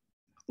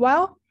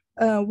well,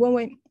 when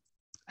we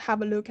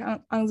have a look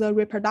on the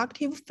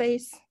reproductive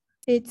phase,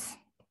 it's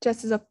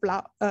just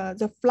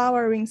the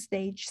flowering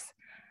stages.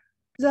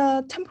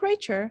 The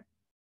temperature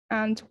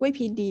and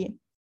VPD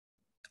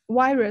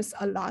varies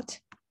a lot,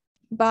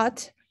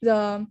 but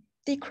the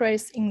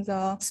decrease in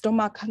the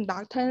stomata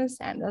conductance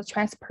and the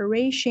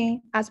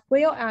transpiration, as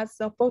well as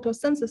the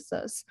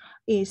photosynthesis,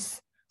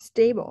 is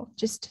stable.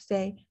 Just to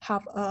say,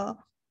 have a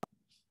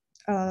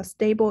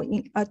stable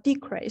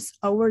decrease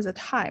over the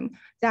time.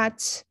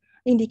 That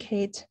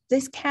indicate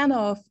this kind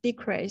of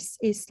decrease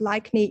is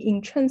likely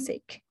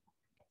intrinsic.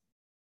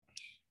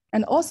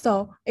 And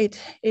also, it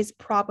is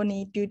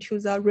probably due to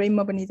the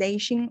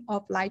remobilization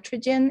of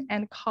nitrogen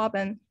and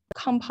carbon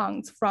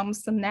compounds from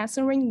the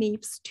nursery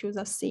leaves to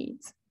the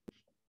seeds.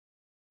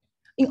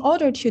 In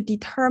order to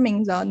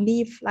determine the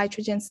leaf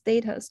nitrogen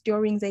status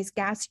during these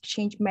gas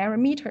exchange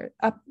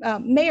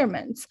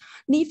measurements,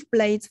 leaf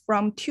blades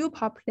from two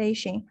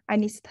populations I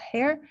listed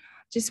here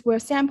just were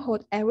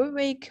sampled every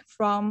week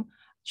from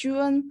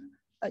June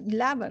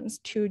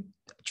 11th to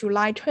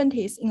July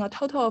 20th in a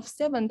total of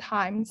 7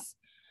 times.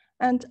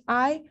 And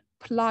I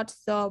plot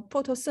the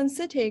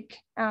photosynthetic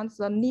and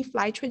the leaf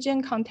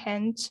nitrogen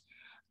content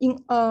in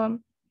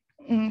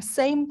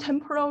same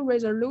temporal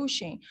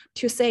resolution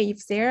to say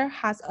if there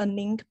has a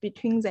link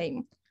between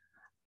them.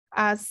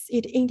 As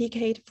it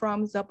indicates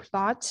from the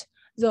plot,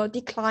 the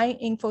decline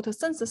in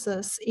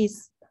photosynthesis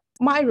is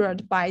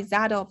mirrored by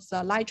that of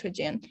the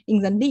nitrogen in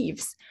the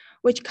leaves,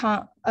 which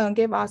can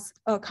give us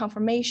a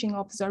confirmation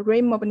of the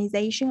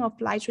remobilization of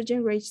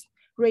nitrogen-rich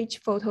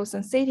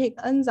photosynthetic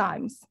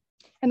enzymes.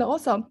 And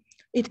also,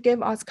 it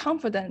gave us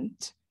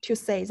confidence to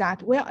say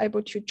that we are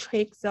able to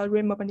track the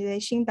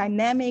remobilization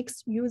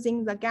dynamics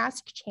using the gas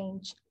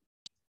exchange.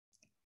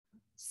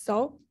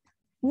 So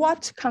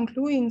what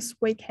conclusions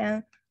we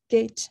can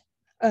get,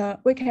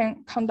 we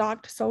can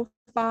conduct so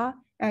far,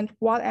 and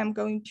what I'm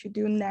going to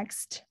do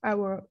next, I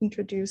will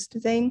introduce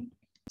them.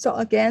 So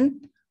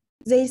again,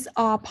 these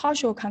are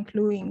partial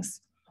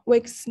conclusions.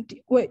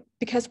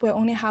 Because we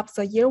only have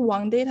the year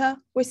 1 data,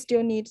 we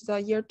still need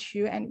the year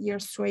 2 and year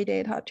 3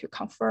 data to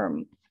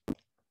confirm.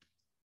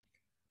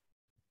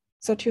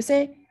 So to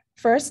say,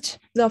 first,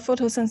 the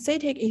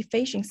photosynthetic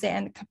efficiency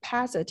and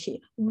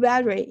capacity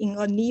vary in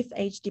a leaf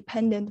age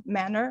dependent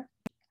manner.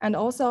 And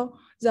also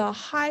the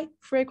high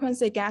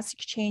frequency gas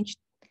exchange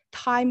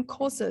time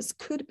courses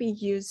could be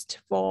used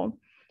for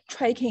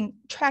tracking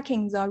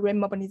the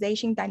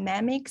remobilization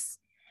dynamics,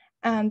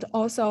 and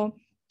also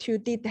to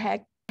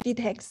detect the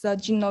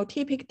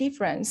genotypic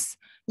difference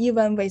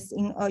even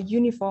within a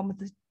uniform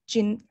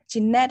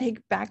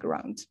genetic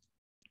background.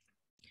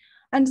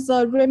 And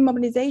the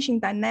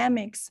remobilization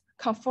dynamics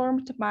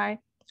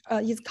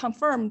is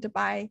confirmed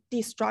by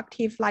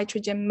destructive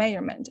nitrogen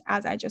measurement,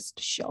 as I just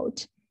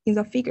showed in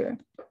the figure.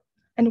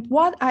 And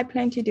what I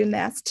plan to do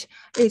next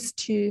is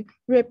to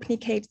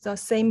replicate the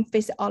same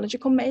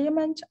physiological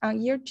measurement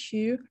on year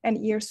 2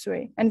 and year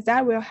 3. And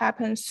that will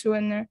happen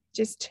sooner,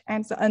 just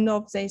at the end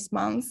of this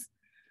month,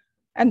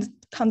 and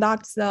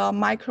conduct the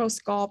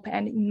microscope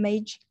and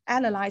image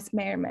analyze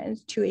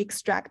measurements to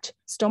extract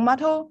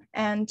stomatal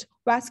and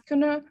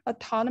vascular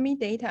autonomy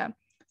data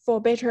for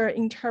better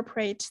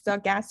interpret the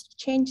gas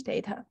exchange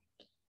data.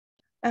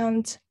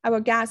 And I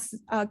will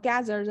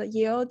gather the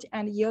yield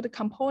and yield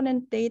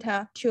component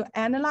data to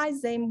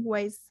analyze them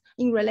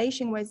in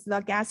relation with the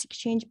gas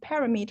exchange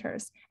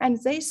parameters.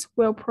 And this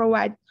will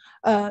provide,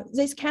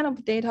 this kind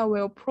of data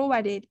will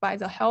provided by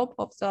the help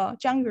of the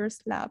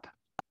Zhang's lab.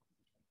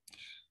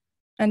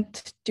 And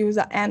do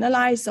the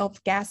analysis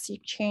of gas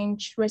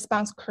exchange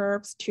response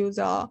curves to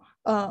the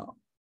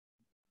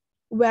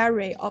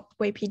vary of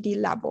VPD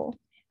level,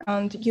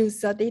 and use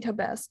the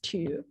database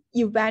to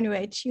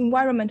evaluate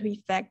environmental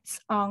effects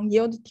on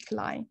yield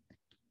decline.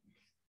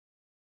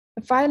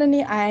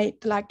 Finally,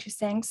 I'd like to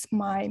thank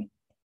my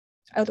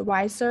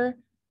advisor,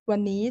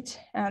 Wanid,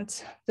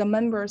 and the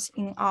members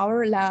in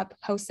our lab,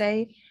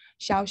 Jose,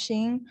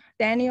 Xiaoxing,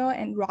 Daniel,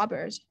 and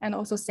Robert, and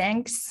also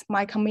thanks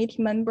my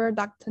committee member,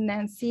 Dr.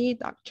 Nancy,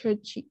 Dr.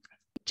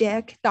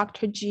 Jack,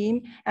 Dr.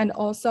 Jim, and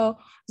also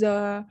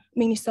the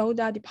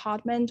Minnesota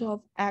Department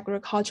of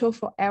Agriculture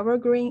for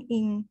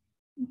Evergreen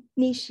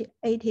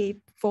Initiative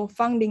for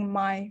funding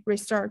my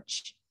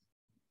research.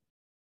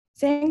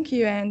 Thank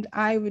you, and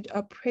I would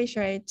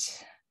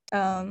appreciate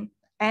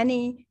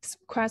any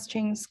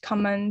questions,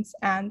 comments,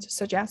 and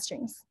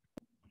suggestions.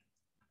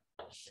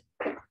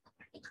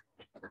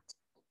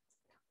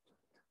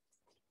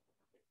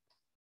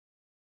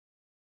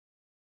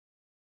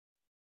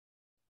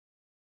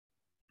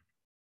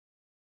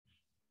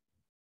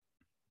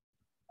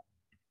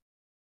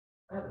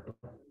 I have a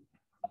question.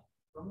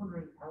 I'm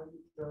wondering how you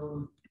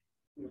chose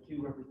your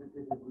 2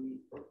 representative wheat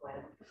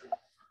plants.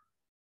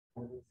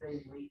 Was the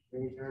same wheat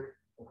measured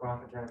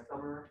across the past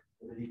summer,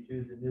 or did you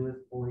choose the newest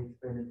fully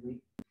expanded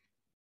wheat?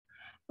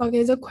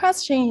 Okay, the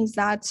question is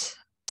that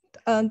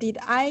did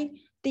I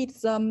did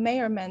the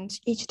measurement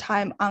each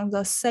time on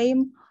the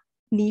same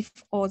leaf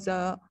or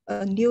the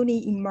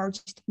newly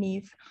emerged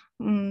leaf?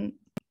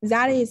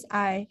 That is,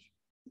 I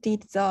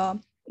did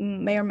the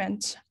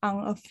measurement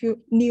on a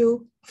few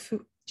new,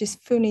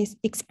 just fully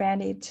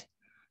expanded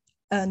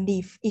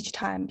leaf each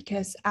time,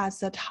 because as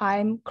the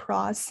time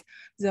cross,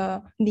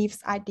 the leaves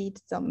I did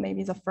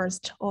maybe the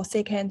first or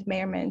second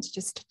measurement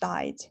just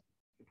died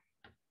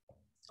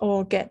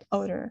or get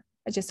older.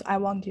 I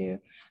want to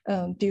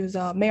do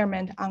the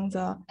measurement on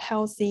the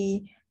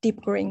healthy deep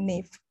green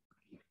leaf.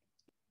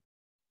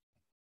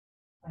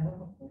 I have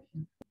a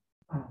question.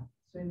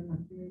 So in the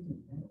materials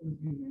examples,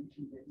 you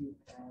mentioned that you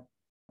have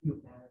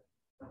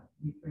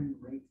different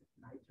rates of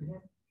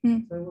nitrogen.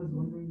 So I was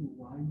wondering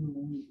why you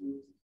only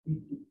use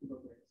 50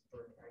 kilograms per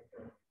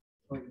hectare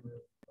for your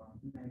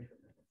measurement.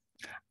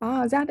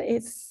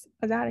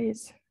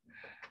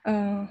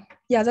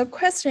 Yeah, the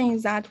question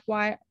is that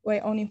why we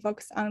only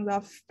focus on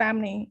the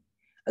family,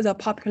 the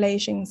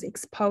populations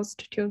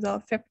exposed to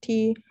the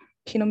 50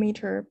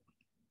 kilometer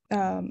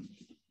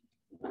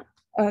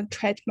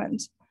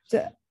treatment.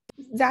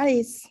 That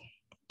is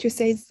to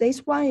say this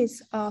one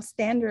is a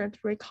standard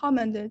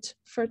recommended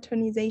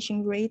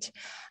fertilization rate.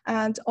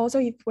 And also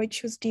if we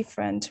choose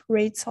different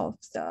rates of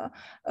the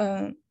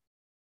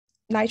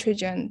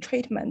nitrogen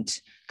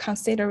treatment,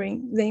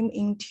 considering them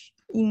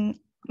in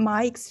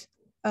my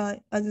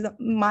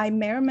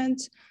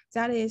measurement,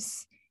 that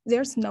is,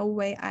 there's no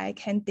way I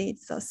can date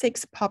the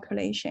 6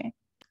 population.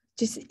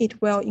 Just it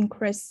will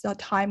increase the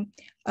time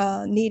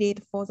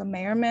needed for the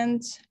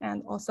measurement,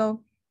 and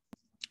also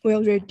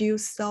will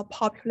reduce the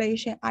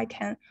population I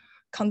can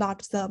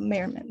conduct the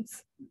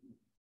measurements.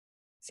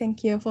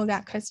 Thank you for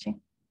that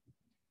question.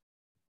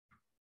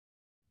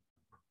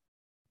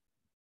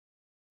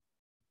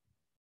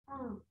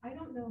 I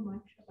don't know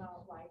much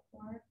about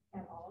Wheatgrass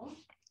at all.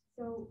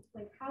 So,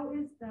 like, how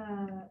is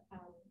the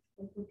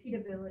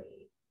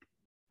repeatability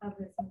of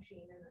this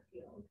machine in the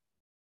field?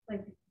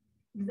 Like,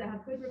 does it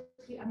have good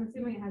repeat? I'm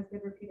assuming it has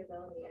good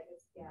repeatability.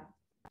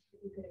 If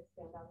you could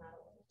expand on that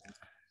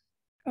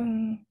a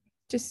little bit.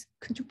 Just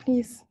could you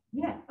please?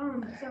 Yeah.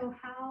 So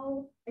how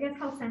I guess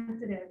how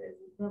sensitive is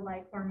the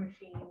light farm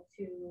machine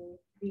to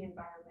the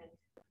environment,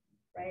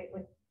 right?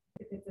 Like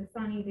if it's a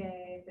sunny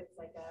day, if it's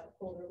like a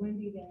colder,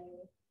 windy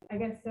day, I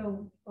guess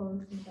so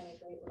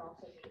photosynthetic rate would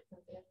also be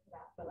sensitive to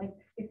that. But like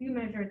if you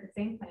measured the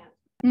same plant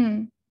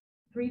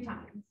 3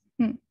 times,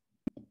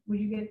 would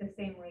you get the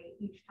same rate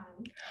each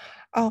time?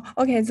 Oh,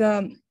 okay.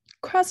 The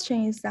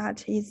question is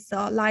that is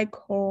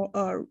LICO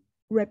a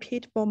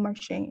repeatable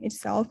machine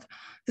itself?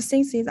 The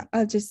thing is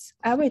just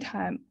every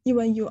time,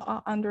 even you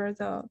are under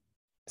the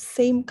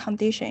same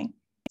condition,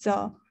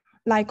 the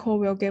LICO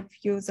will give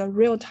you the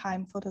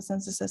real-time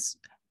photosynthesis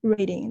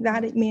reading.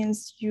 That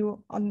means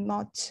you are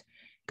not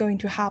going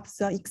to have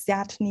the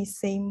exactly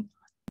same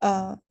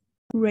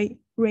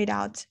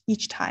readout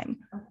each time.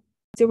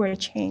 They will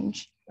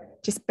change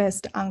just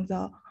based on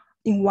the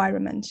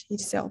environment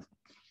itself.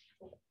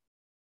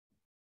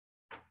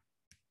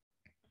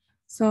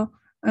 So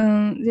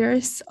there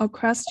is a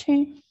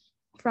question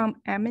from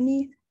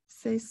Emily,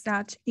 says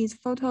that is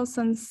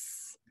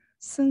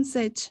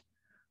photosynthesis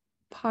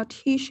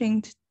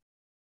partitioned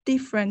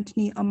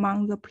differently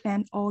among the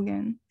plant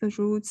organ, the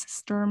roots,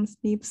 stems,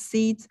 leaves,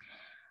 seeds,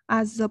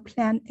 as the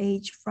plant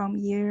age from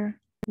year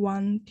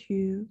 1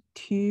 to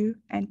 2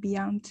 and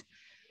beyond.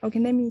 Okay,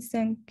 let me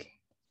think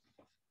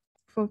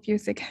for a few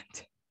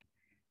seconds.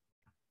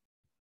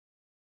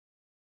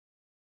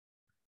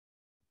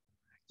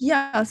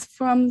 Yes,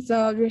 from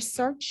the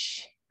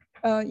research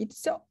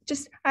itself,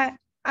 just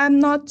I'm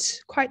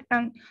not quite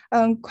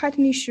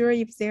quite sure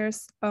if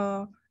there's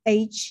a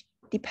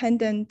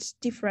age-dependent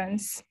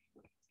difference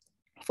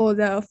for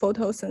the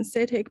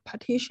photosynthetic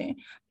partition,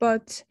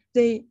 but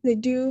they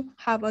do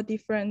have a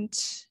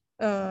different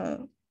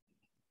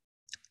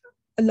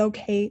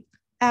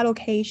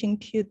allocation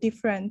to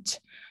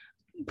different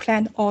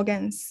plant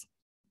organs.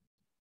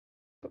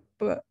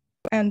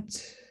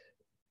 And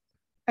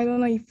I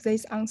don't know if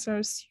this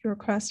answers your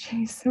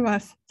questions,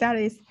 but that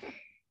is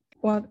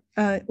what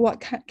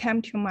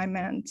came to my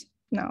mind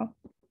now.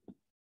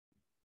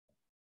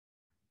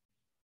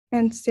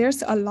 And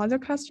there's another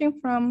question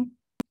from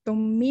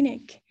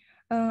Dominic.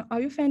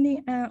 Are you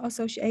finding an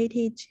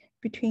associated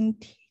between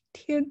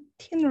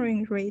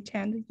tinnering rate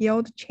and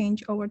yield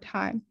change over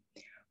time?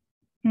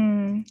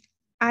 I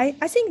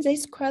think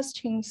these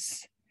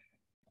questions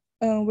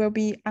will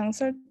be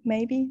answered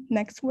maybe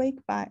next week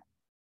by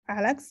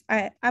Alex.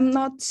 I'm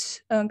not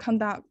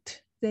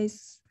conduct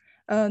this.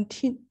 I'm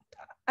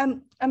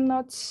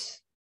not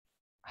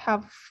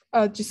have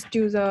just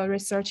do the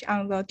research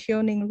on the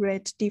tuning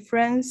rate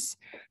difference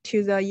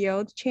to the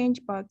yield change,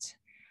 but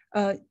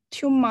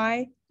to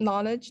my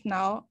knowledge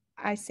now,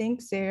 I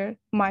think there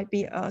might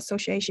be an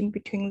association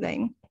between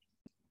them.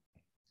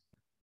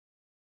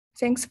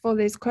 Thanks for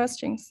these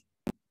questions.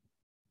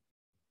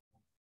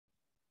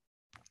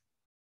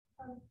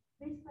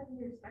 Based on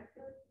your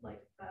sector,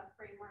 like the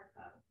framework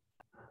of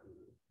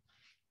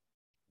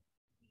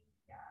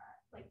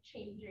like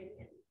changing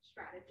in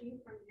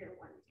strategy from year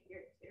 1 to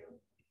year 2.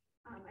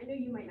 I know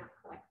you might not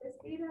collect this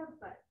data,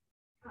 but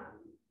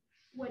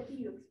what do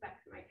you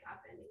expect might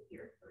happen in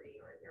year 3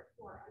 or year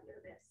 4 under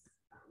this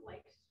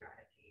like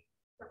strategy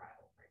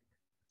survival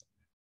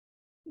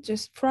framework?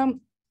 Just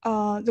from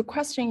the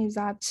question is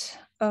that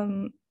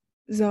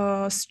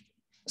the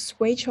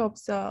switch of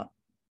the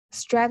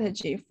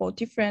strategy for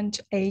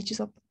different ages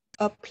of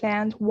a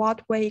plant,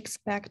 what we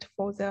expect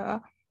for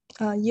the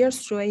year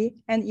 3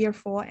 and year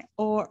 4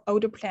 or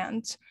older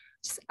plants.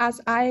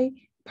 As I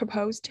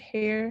proposed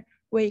here,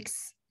 we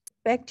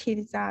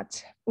expected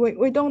that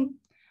we don't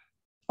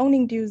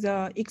only do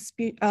the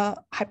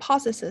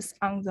hypothesis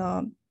on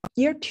the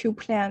year 2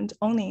 plant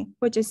only.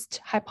 We just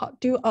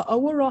do an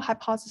overall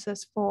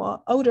hypothesis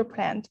for older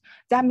plant.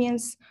 That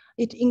means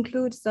it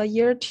includes the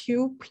year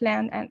 2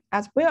 plant and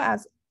as well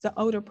as the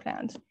older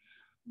plant.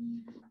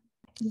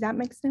 Does that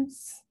make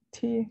sense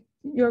to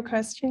your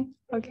question?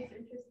 Okay. It's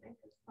interesting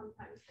because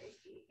sometimes they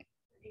see an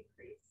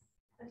increase,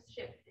 a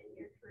shift in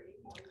year 3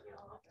 more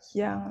yield.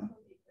 Yeah.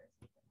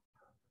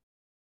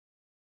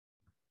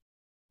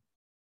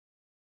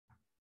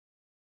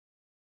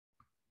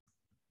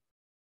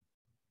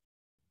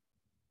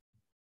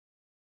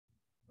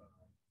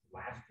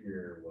 Last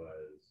year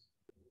was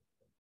pretty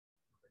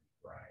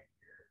dry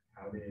year.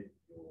 How did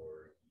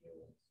your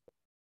yields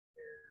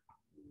compare?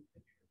 Did you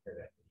compare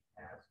that to the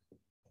past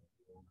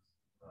yields?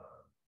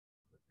 Was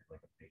there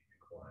like a big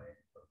decline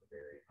from the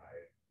very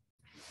high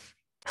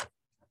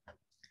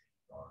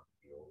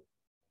yield?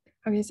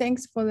 Okay,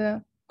 thanks for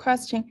the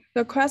question.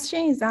 The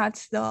question is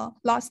that the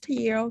last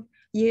year's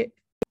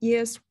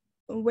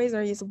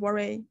weather is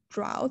very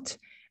drought,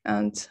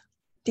 and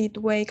did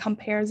we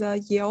compare the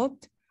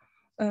yield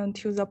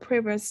to the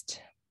previous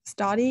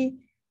study?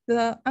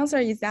 The answer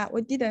is that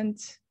we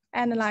didn't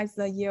analyze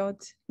the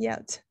yield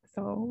yet.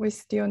 So we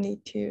still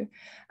need to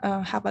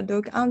have a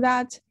look on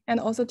that, and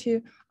also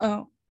to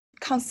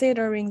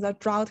considering the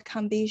drought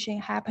condition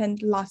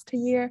happened last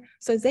year.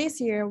 So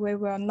this year we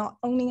will not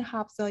only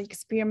have the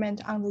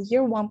experiment on the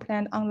year 1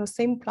 plant on the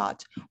same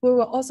plot, we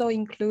will also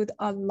include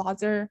a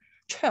larger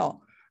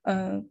trail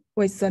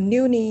with the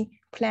newly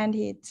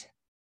planted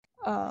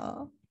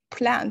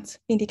plant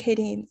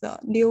indicating the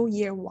new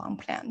year one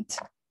plant.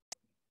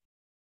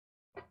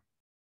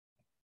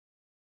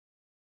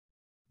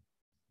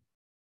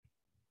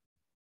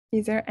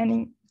 Is there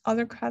any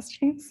other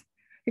questions?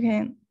 You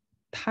can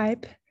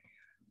type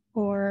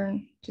or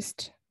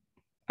just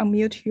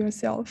unmute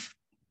yourself.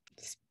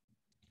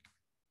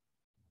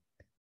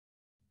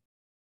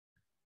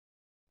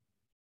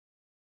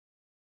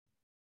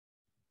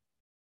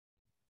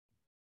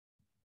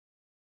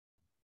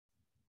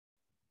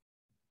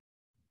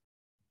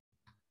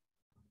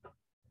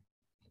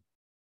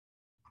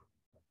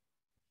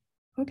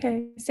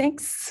 Okay,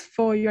 thanks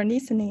for your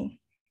listening.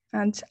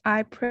 And I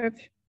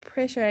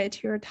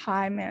appreciate your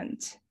time and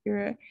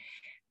your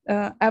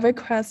every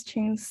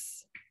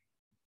questions.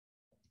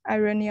 I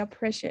really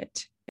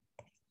appreciate.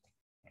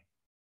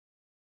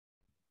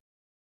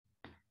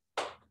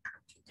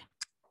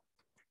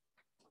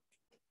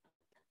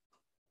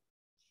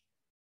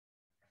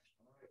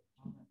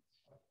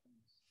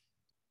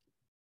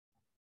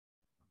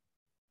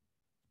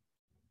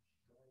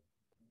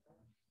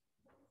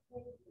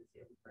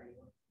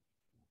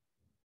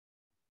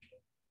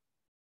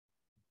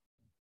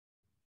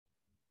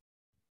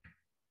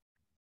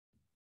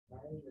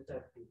 I just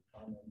have two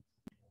comments.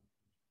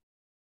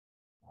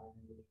 I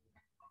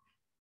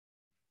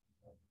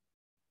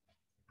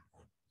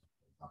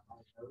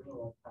really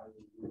like how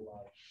you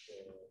utilize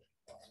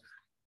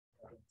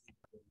the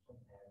presentation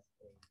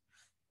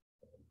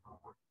as a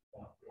topic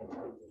about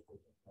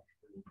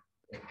actually.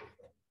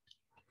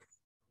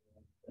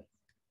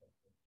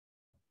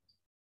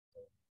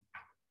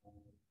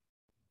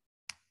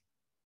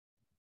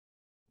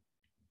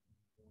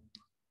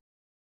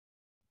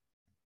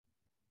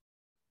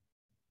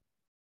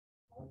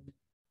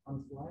 On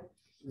slide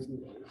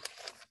 38.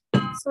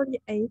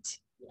 38.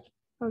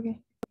 Okay.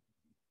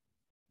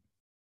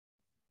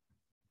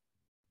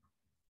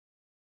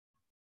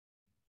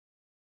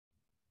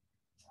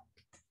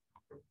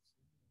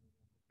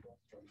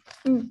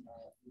 You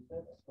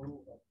said a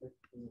total of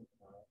 15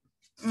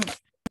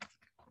 times.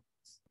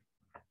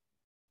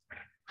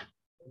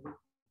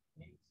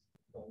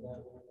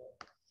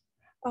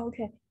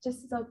 Okay,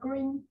 just the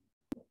green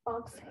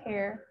box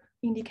here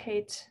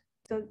indicate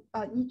the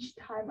each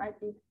time I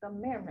did the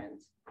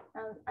measurement,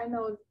 and I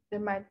know there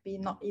might be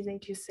not easy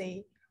to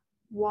see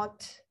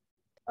what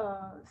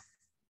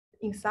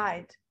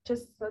inside,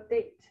 just the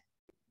date.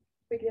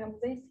 For example,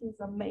 this is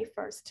the May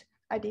 1st.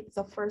 I did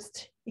the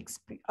first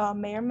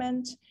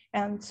measurement,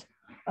 and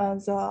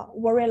the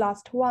very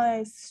last one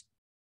is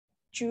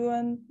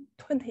June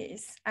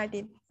 20th. I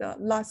did the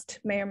last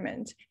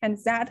measurement, and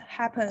that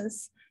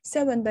happens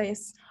 7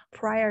 days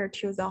prior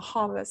to the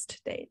harvest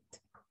date.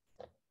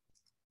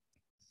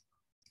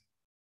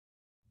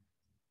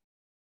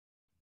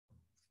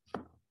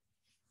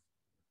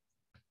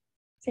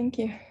 Thank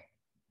you.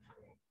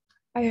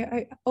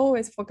 I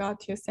always forgot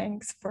to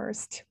thanks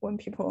first when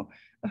people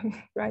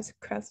write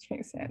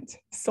questions and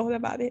thought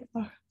about it.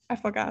 Oh, I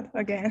forgot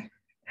again.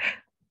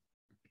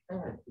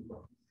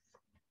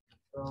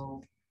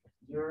 So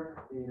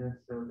your data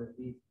show that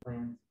these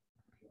plants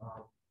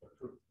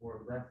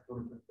were less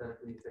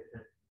photosynthetically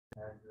efficient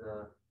as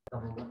the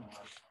summer went on.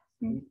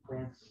 These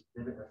plants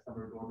exhibit a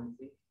summer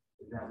dormancy.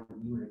 Is that what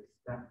you would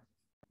expect?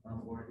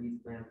 Or are these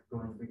plants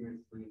growing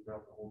vigorously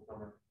throughout the whole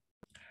summer?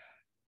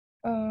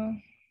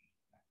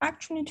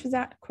 Actually, to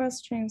that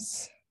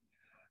questions,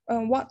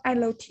 what I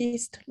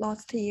noticed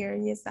last year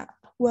is that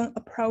when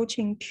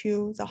approaching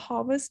to the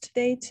harvest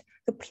date,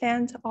 the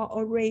plants are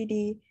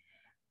already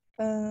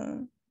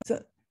the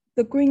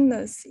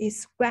greenness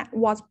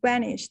was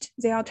vanished.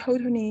 They are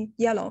totally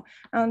yellow.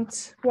 And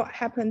what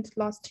happened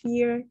last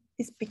year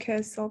is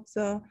because of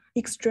the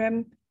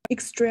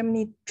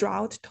extremely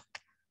drought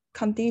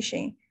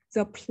condition.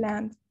 The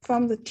plant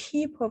from the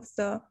tip of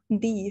the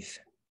leaf,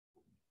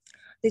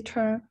 they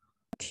turn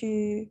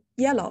to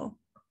yellow,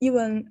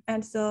 even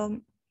at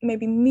the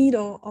maybe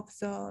middle of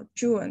the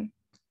June.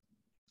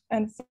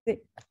 And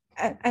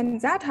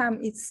that time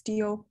it's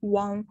still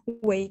 1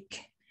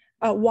 week,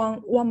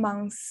 one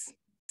month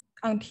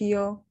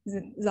until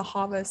the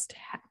harvest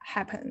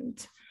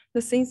happened.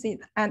 The things is,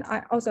 and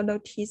I also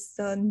noticed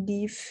the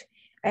leaf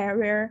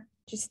area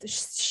just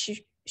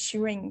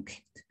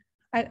shrink.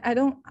 I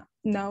don't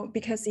know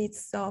because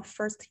it's the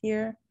first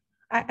year.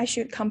 I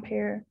should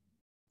compare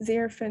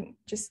their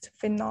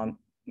phenomenon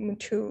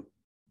to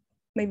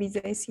maybe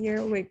this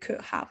year we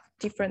could have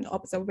different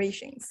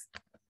observations.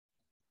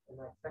 And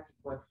my second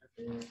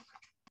question is,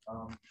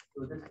 so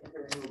this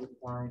interannual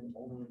decline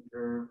only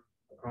observed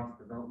across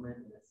development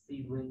in a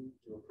seedling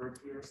to a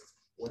first year?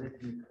 What if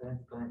you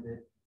transplanted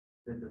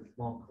the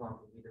small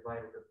clump and you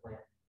divided the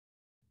plant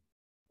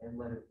and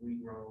let it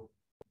regrow?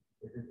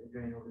 Is this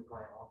interannual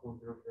decline also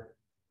observed there?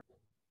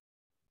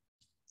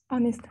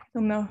 Honest, I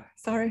don't know.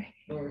 Sorry.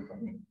 So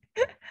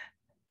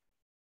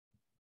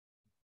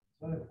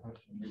I have a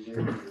question.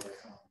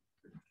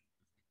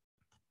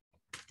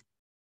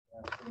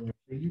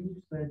 So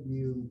you said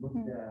you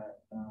looked at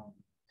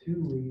 2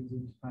 leaves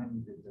each time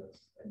you did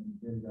this, and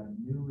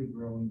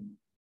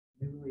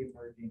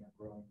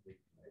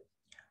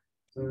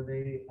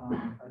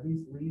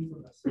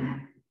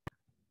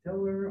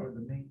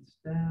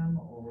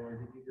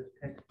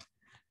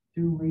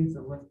weeds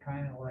that look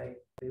kind of like,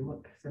 they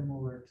look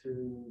similar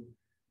to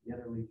the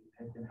other weeds you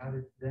picked, and how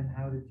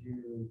did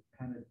you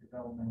kind of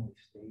developmentally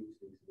stage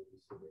these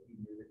weeds so that you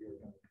knew that you were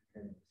going to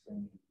compare the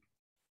same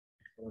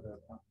sort of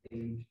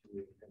age to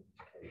weeds in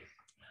each case?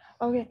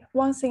 Okay,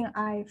 one thing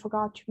I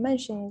forgot to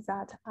mention is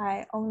that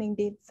I only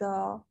did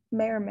the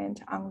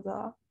measurement on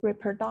the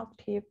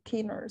reproductive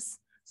tenors.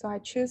 So I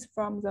choose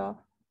from the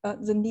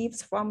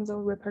leaves from the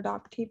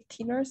reproductive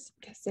tenors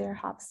because they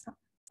have some,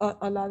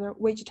 a lot of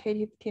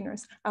vegetative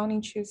tenors. I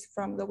only choose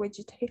from the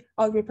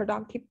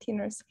reproductive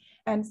tenors,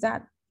 and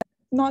that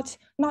not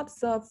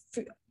the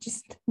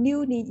just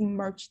newly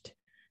emerged,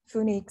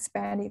 fully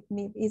expanded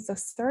leaf is the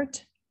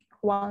third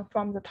one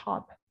from the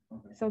top.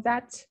 Okay. So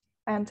that,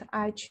 and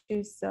I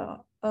choose the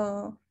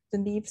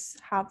leaves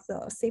have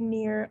the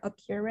similar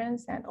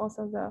appearance and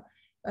also the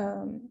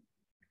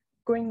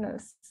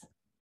greenness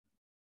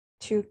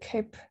to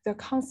keep the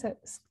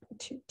concepts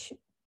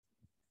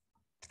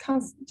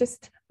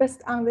just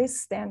based on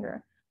this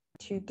standard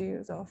to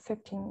do the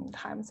 15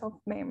 times of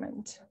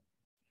measurement.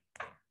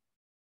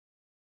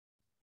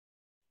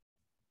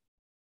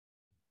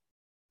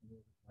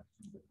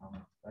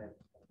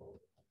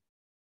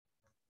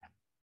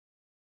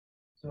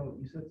 So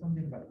you said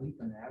something about leaf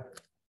anatomy.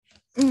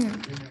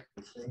 Mm.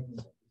 You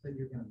said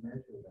you're going to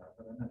measure that,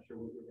 but I'm not sure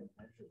what you're going to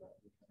measure that.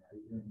 Are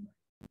you doing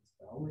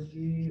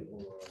histology, or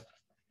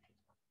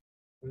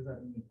what does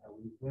that mean?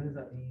 What does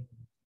that mean?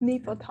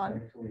 Leaf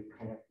autonomy. Actually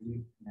collect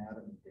leaf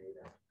anatomy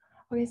data.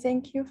 Okay,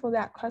 thank you for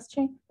that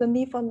question. The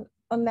leaf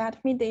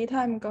anatomy data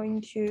I'm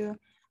going to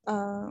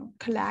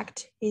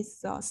collect is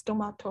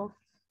stomatal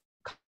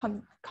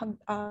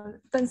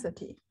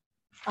density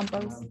on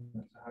both.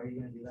 How are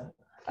you going to do that?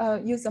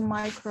 Use a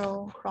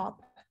micro crop.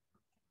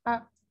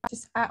 I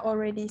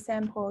already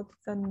sampled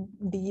the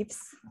leaves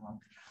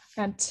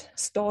and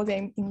store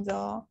them in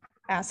the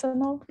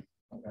ethanol.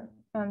 Okay.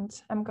 And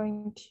I'm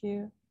going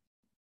to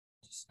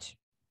just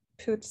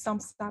put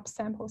some sub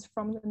samples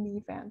from the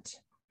leaf and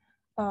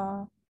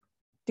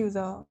do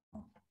the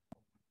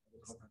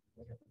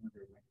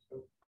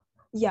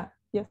yes.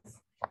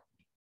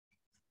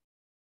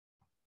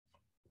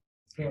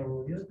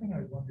 So the other thing I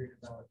was wondering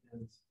about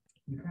is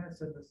you kind of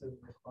said this in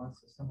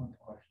response to someone's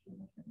question.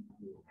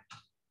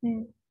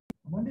 Mm.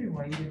 I'm wondering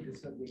why you didn't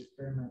just set the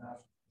experiment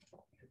up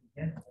to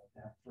begin with,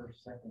 that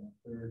first, second, and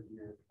third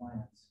year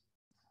plants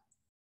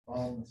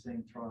all in the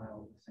same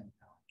trial at the same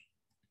time.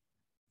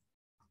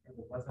 Because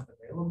it wasn't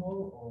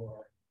available,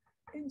 or?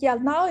 Yeah,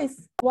 now it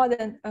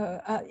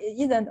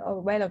isn't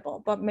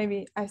available, but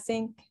maybe I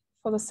think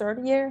for the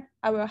third year,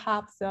 I will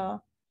have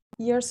the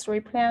year 3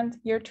 plant,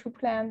 year 2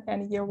 plant,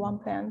 and year 1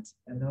 plant.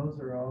 And those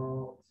are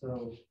all,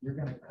 so you're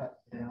going to cut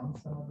down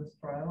some of this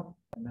trial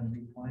and then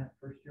replant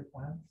first year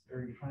plants,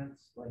 or you plant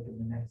like in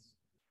the next?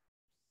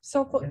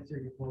 So for,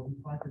 well, we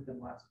planted them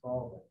last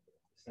fall, but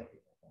the second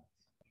year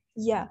plants.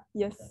 Yeah,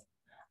 yes.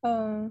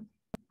 Or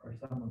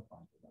someone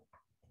planted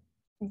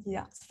them.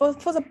 Yeah, for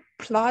the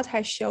plot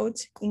I showed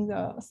in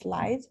the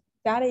slide,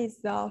 that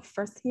is the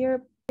first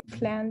year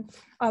plant.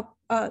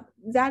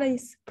 That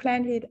is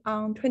planted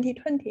on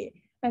 2020,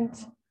 and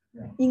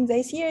in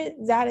this year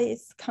that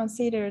is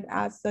considered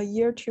as the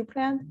year 2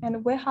 plant.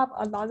 And we have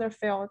another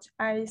field.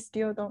 I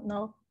still don't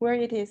know where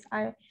it is.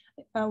 I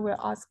will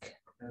ask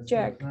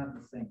Jack. It's not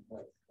the same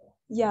place. Though.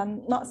 Yeah,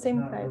 not it's same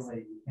not place.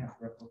 Really, you can't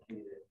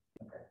replicate it.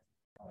 Okay.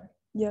 All right.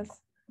 Yes.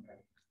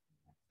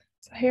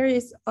 So here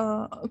is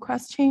a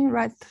question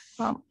right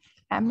from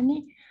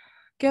Emily.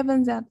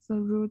 Given that the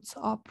roots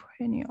are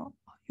perennial,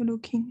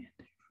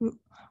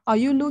 are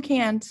you looking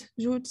at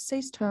root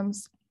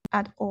systems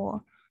at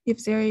all?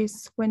 If there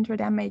is winter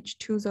damage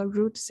to the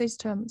root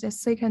system, the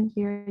second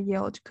year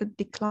yield could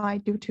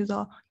decline due to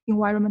the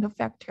environmental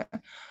factor.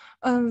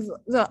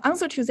 The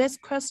answer to this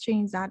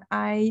question is that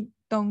I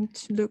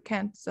don't look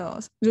at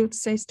the root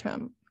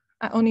system.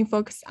 I only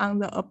focus on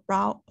the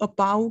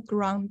above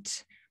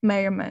ground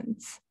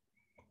measurements.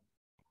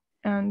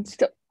 And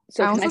so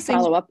can I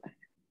follow up?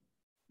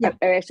 Yeah,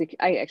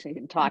 I actually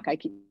can talk.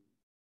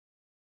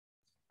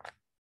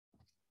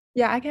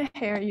 Yeah, I can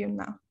hear you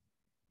now.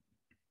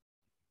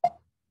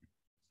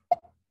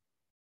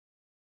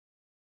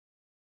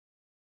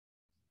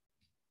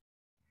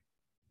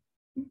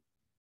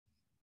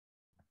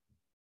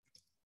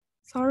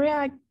 Sorry,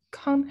 I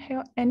can't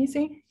hear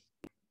anything.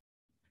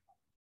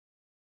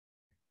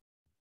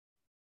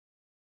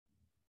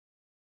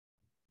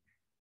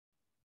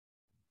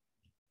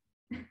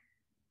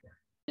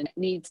 And it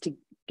needs to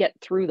get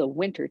through the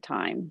winter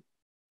time.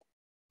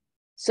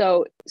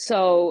 So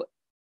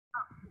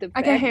the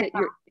fact that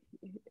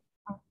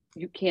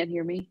you can't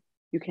hear me,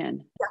 you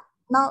can.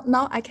 Yeah.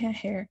 Now I can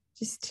hear.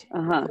 Just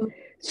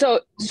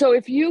So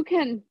if you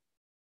can,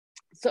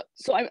 so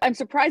I'm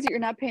surprised that you're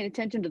not paying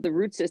attention to the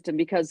root system,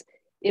 because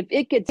if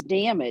it gets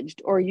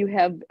damaged or you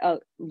have a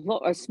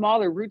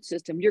smaller root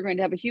system, you're going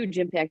to have a huge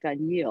impact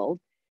on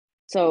yield.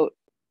 So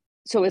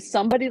is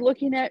somebody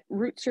looking at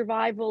root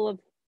survival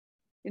of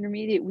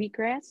intermediate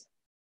wheatgrass?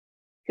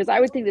 Because I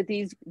would think that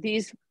these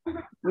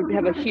would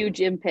have a huge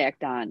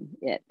impact on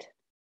it.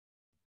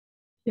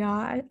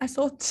 Yeah, I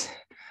thought,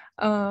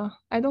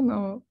 I don't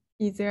know,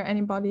 is there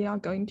anybody are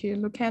going to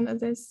look at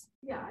this?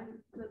 Yeah,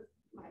 that's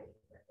my.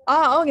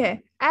 Oh,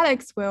 okay.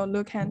 Alex will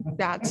look at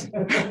that.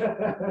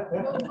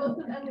 Both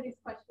of Emily's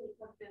questions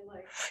have been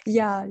like.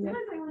 Yeah, yeah.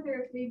 Sometimes I wonder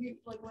if maybe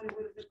like what it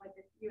would have been like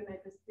if you and I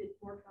just did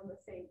work on the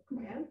same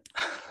plan,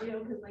 you know,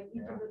 because like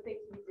each of the things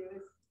we do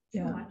is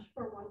too much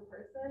for one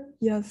person.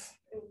 Yes.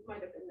 It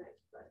might have been nice,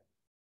 but.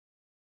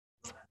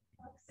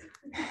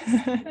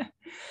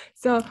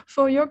 So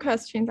for your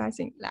questions, I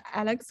think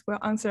Alex will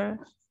answer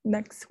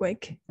next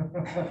week.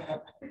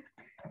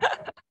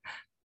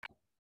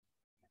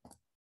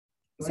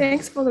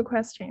 Thanks for the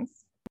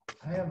questions.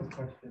 I have a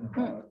question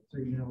about, so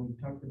we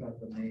talked about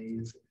the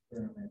maze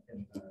experiment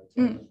and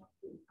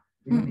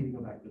we don't need to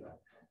go back to that.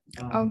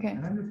 Okay.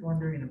 And I'm just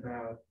wondering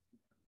about,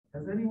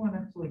 has anyone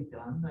actually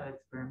done that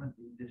experiment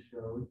that you just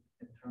showed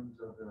in terms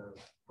of the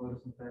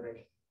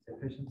photosynthetic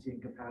efficiency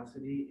and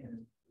capacity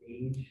in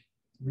age,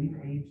 leaf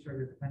age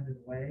sort of dependent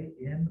way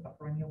in a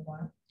perennial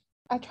plant?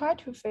 I tried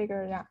to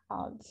figure that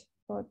out,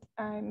 but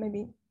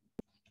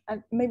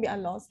maybe I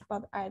lost,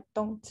 but I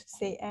don't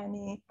see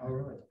any. Oh,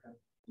 really? Okay.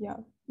 Yeah,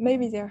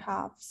 maybe they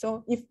have.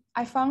 So if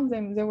I found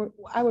them,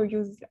 I will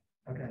use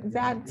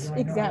that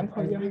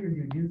example. I figured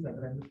you'd use that,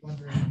 but I'm just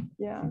wondering.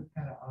 Yeah. It's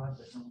kind of odd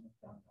that no one has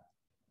done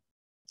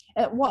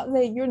that. And what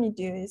they usually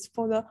do is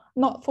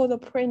not for the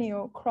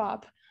perennial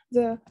crop,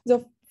 the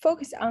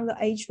focus on the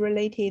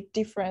age-related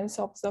difference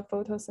of the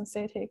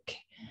photosynthetic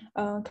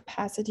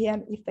capacity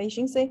and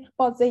efficiency.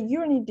 What they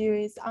usually do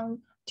is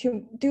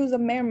to do the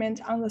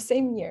measurement on the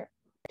same year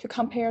to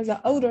compare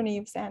the older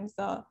leaves and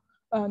the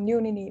new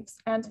leaves.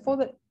 And for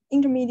the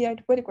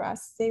intermediate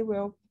wheatgrass, they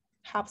will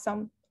have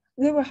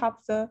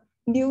the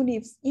new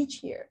leaves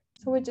each year.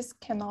 So we just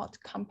cannot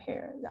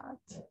compare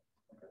that.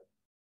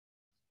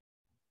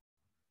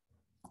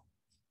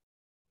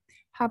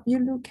 Have you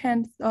looked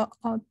at the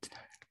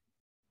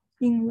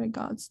in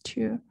regards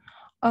to?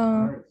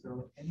 All right.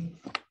 So any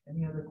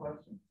other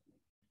questions?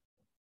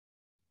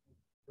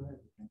 Go ahead.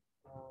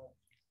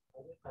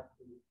 I just have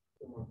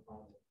two more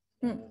comments.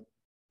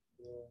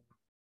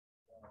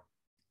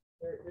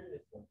 They're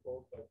just simple,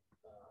 but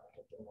I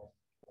think they're most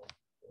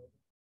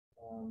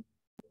important.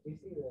 If you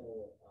see the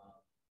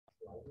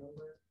slide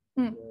number,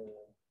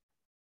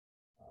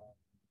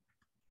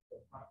 the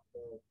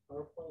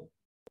PowerPoint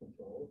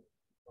controls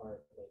are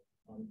like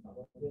on top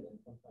of it, and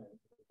sometimes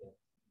it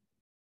gets,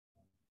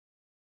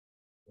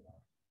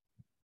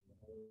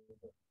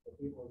 the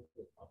people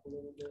get up a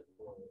little bit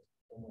or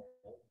somewhere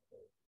else.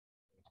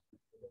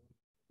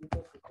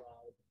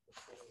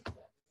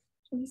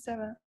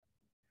 27.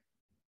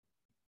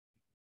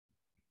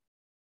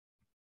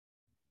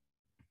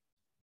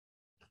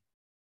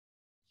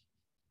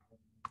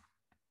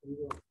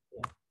 Yeah.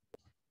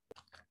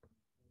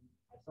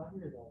 I saw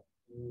here that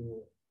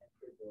you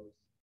entered those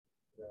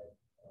that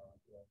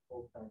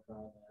full-time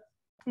dry mass.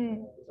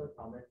 These are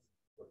comments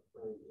for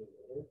you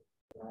later,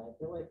 but I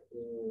feel like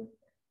they're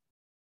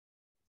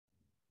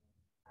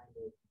kind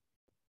of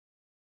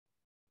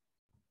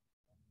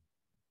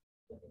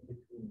in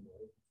between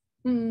words.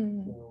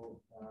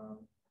 So,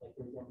 like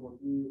for example,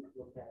 if you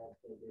look at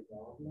the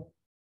development,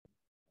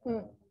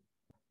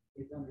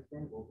 it's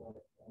understandable that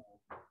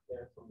there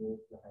are some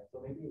words behind. So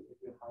maybe if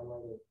you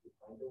highlight it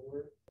behind the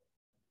word,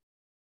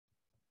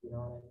 you know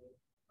what I mean?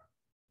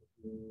 If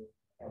you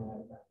kind of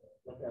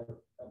look at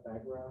a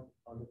background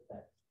on the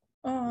text.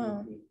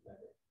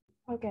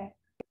 Okay.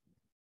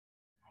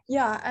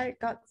 Yeah, I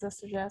got the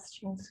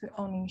suggestion to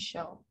only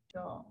show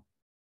the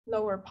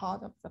lower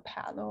part of the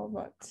panel,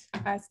 but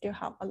I still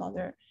have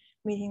another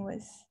meeting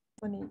with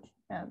Bonit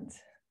and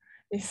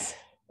this.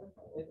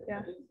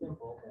 Yeah. It's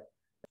simple, but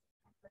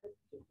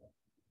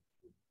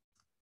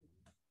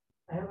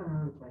I have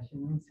another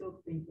question. I'm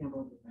still thinking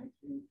about the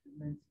nitrogen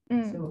treatments.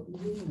 So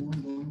is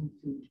anyone going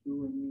to do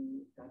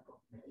any type of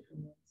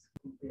measurements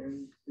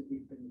comparing the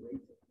different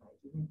rates of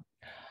nitrogen?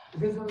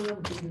 Because one of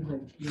the things is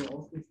like you're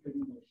also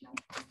studying like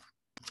nitrogen.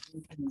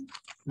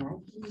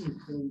 Nitrogen is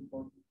very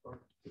important for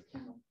the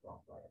kind of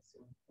crop, I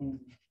assume. And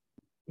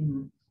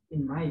in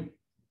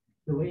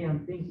the way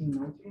I'm thinking,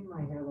 nitrogen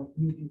might have a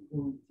huge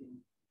influence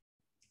in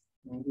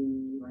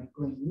maybe like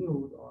grain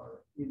yield or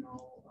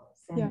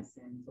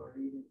senescence or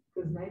even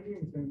because nitrogen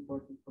is very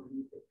important for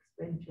leaf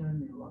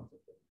expansion and lots of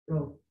things.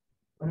 So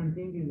what I'm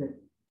thinking is that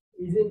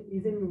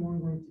is anyone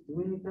going to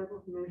do any type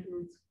of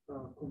measurements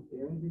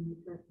comparing the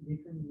different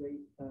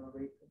rates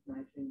of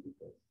nitrogen?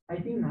 Because I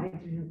think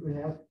nitrogen could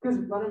help. Because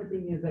what I'm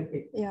thinking is like,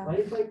 what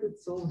if I could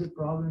solve the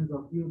problems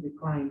of yield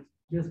decline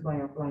just by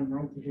applying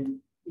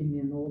nitrogen in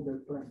an older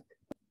plant?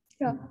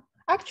 Yeah,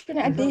 actually,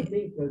 I think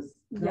because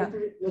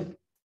nitrogen.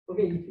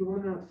 Okay, if you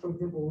want to, for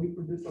example, we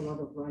produce a lot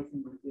of rice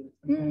in Brazil.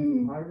 Sometimes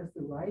we harvest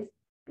the rice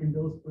and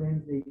those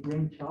plants, they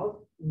branch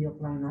out, we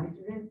apply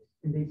nitrogen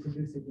and they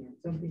produce again.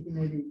 So I'm thinking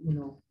maybe,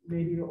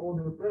 maybe your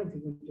older plants,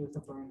 if you just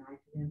apply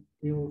nitrogen,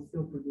 they will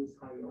still produce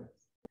high yields.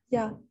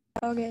 Yeah,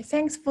 okay,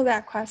 thanks for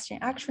that question.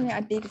 Actually,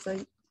 I did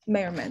the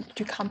measurement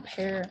to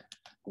compare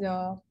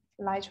the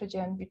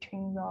nitrogen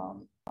between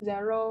the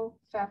 0,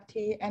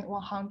 50, and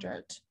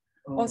 100.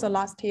 Oh, Also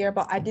last year,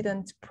 but I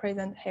didn't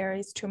present here.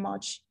 It's too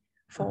much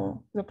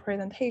for the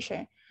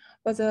presentation.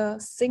 But the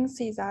thing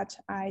is that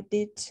I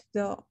did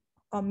the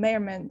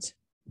measurement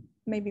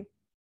maybe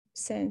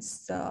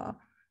since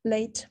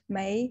late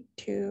May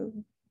to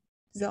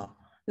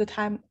the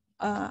time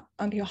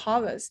until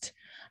harvest.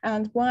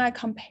 And when I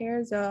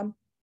compare the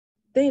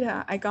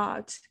data I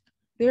got,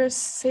 there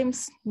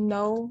seems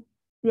no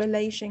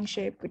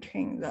relationship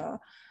between the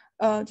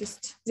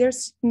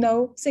there's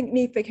no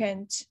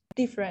significant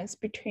difference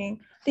between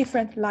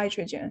different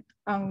nitrogen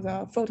on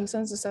the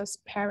photosynthesis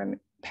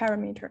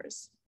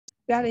parameters.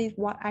 That is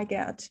what I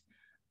get.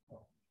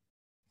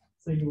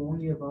 so you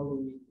only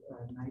evaluate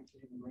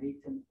nitrogen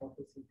rates and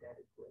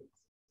photosynthetic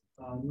rates,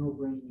 no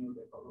grain yield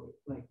evaluate,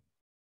 like.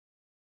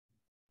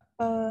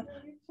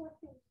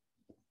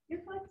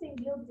 You're collecting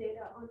yield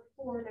data on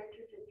 4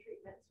 nitrogen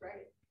treatments,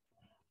 right?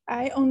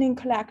 I only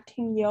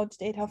collecting yield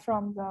data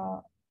from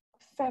the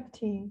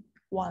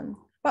 51,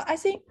 but I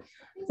think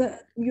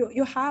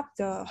you have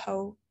the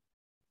whole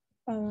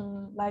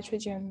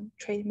nitrogen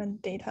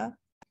treatment data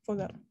for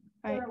the.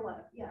 There are a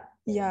lot, yeah.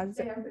 Yeah.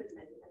 There have been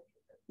many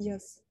nitrogen.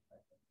 Yes.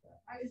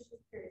 I was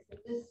just curious,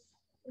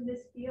 in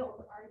this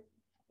field,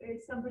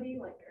 is somebody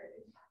like,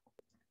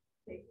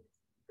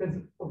 Because,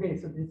 okay,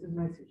 so this is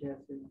my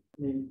suggestion,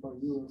 maybe for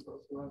you or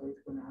for whoever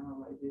is going to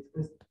analyze this,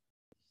 because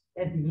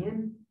at the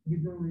end, you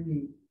don't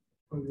really,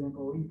 for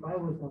example, if I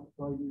was a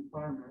soybean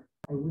farmer,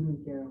 I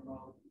wouldn't care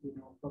about,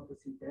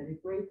 photosynthetic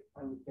rate,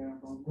 I would care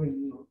about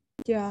grain yield.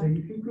 Yeah. So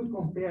if you could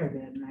compare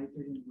the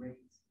nitrogen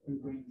rates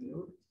and grain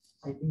yield,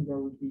 I think that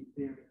would be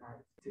very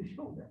nice to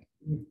show that.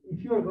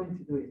 If you are going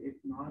to do it, if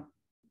not,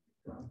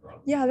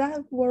 yeah,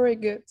 that's very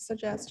good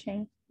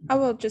suggestion. I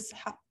will just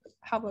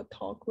have a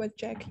talk with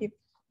Jack if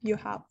you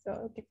have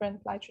the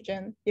different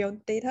nitrogen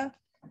yield data.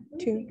 It would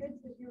be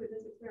good to do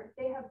this experiment.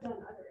 They have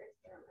done other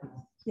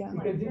experiments. Yeah.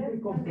 Because if you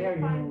compare,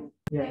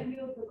 that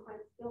yield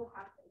decline still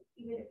happens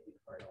even if you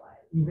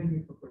fertilize. Even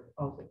if you fertilize,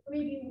 okay.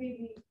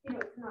 Maybe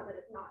it's not that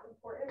it's not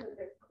important, but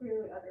there's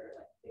clearly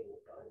other things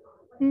going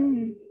on,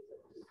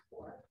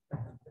 like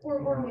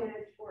or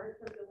managed for in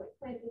terms of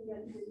planting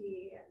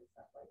density and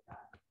stuff like that.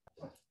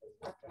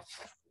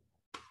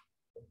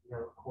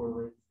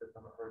 Correlates to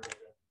some of her data.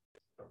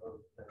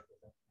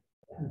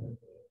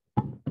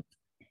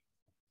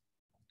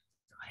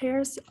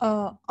 Here's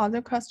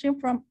other question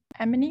from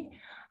Emily.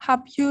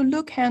 Have you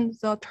looked at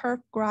the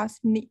turf grass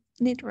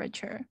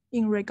literature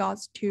in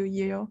regards to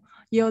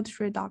yield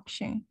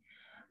reduction?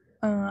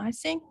 I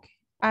think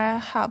I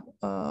have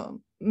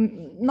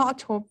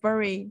not a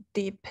very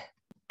deep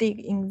dig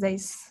in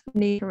these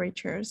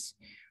literatures,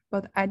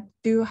 but I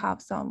do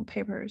have some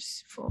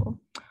papers for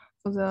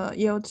the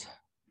yield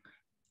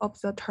of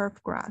the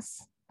turf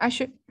grass. I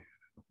should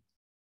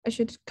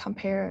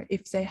compare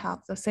if they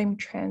have the same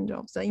trend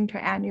of the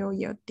interannual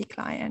yield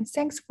decline. And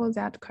thanks for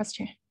that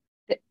question.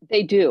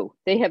 They do.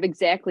 They have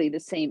exactly the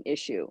same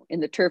issue in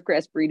the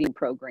turfgrass breeding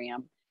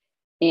program.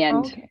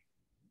 And okay.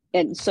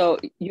 And so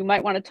you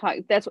might want to talk,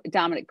 that's what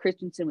Dominic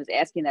Christensen was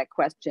asking that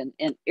question.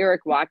 And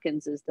Eric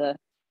Watkins is the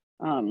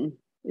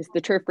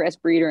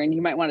turfgrass breeder. And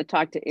you might want to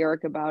talk to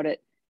Eric about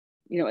it,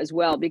 as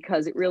well,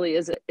 because it really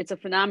is, it's a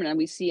phenomenon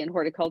we see in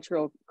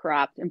horticultural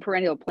crops and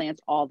perennial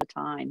plants all the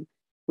time,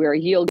 where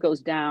yield goes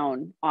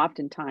down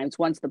oftentimes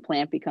once the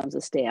plant becomes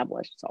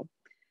established. So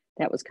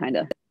that was kind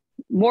of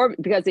more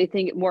because they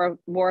think more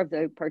of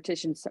the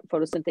partition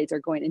photosynthase are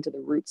going into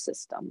the root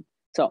system.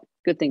 So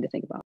good thing to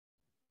think about.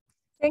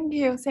 Thank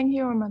you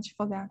very much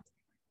for that.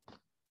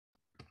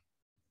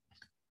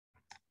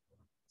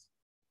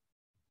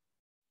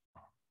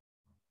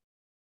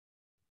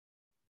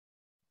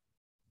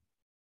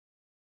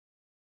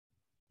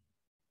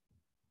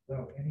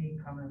 So any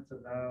comments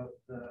about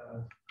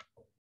the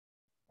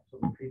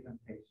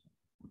presentation?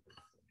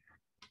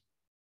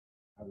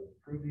 How to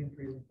improve the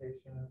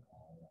presentation?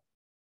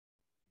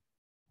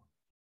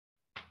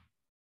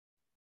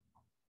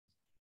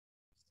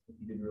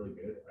 You did really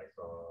good. I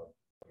saw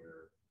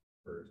your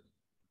first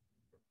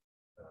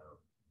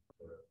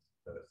sort of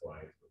set of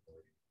slides before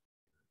you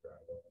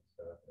drive up and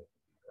stuff. And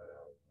you cut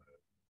out a lot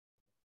of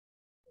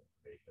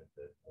information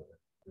that wasn't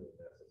really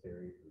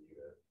necessary for you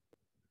to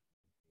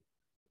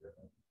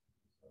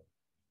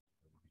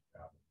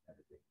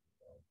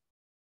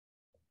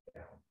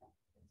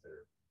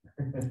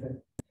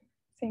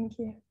Thank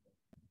you.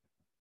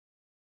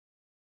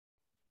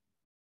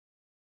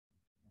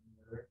 Any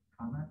other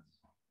comments?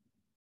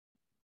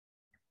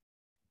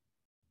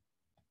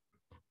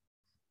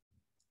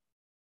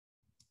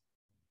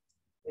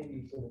 Maybe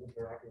you could have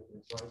interacted with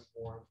your slides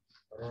more,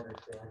 but I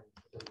understand.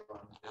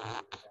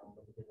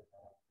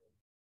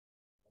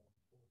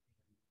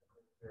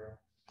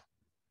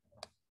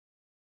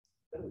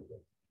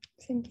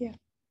 Thank you.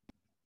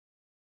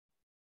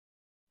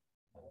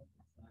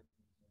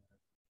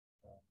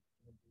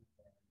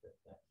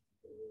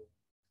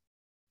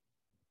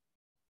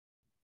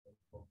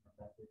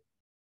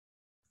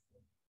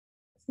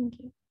 Thank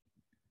you.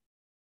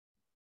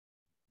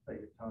 That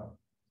your talk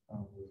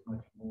was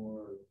much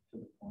more to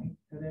the point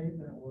today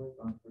than it was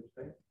on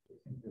Thursday. It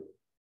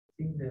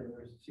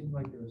seemed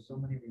like there were so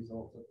many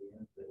results at the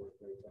end that were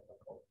very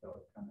difficult to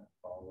kind of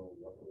follow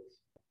what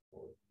was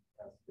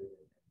tested.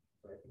 And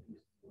so I think you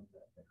slowed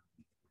that down.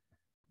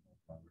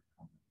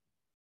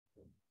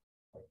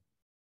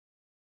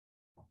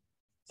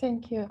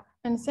 Thank you.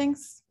 And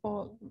thanks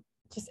for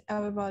just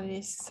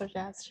everybody's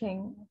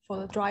suggestion for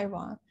the dry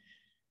one.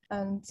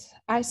 And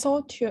I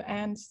thought to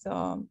end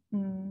the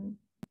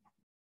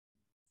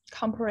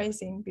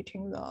comparison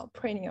between the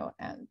perennial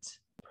and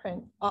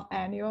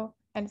annual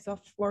and the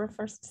very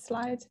first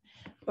slide,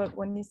 but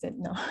when you said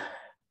no,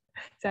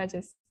 so I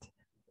just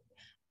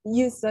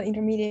use the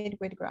intermediate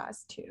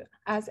wheatgrass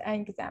as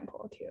an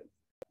example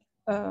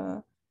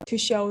to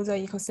show the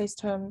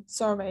ecosystem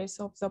surveys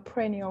of the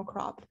perennial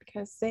crop,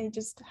 because they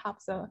just have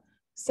the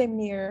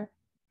similar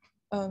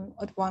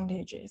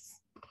advantages.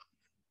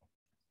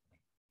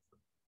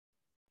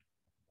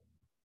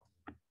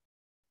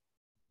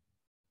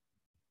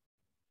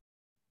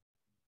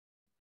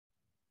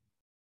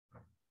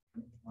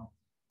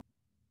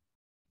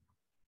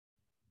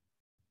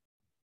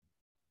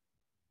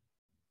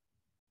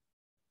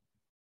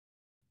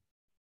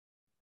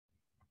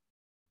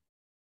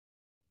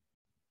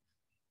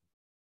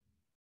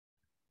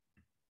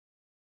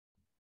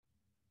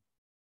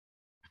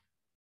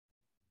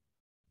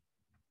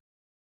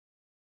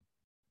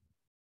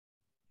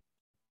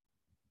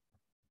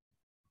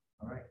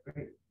 All right,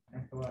 great.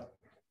 Thanks a lot.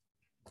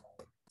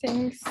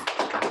 Thanks.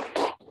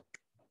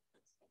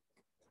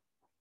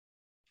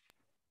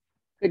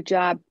 Good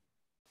job.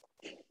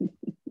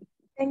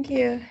 Thank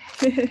you.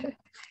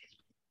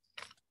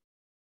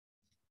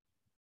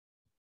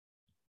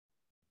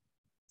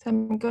 So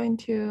I'm going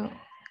to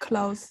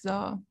close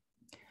the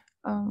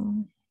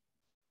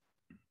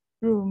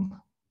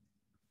room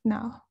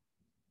now.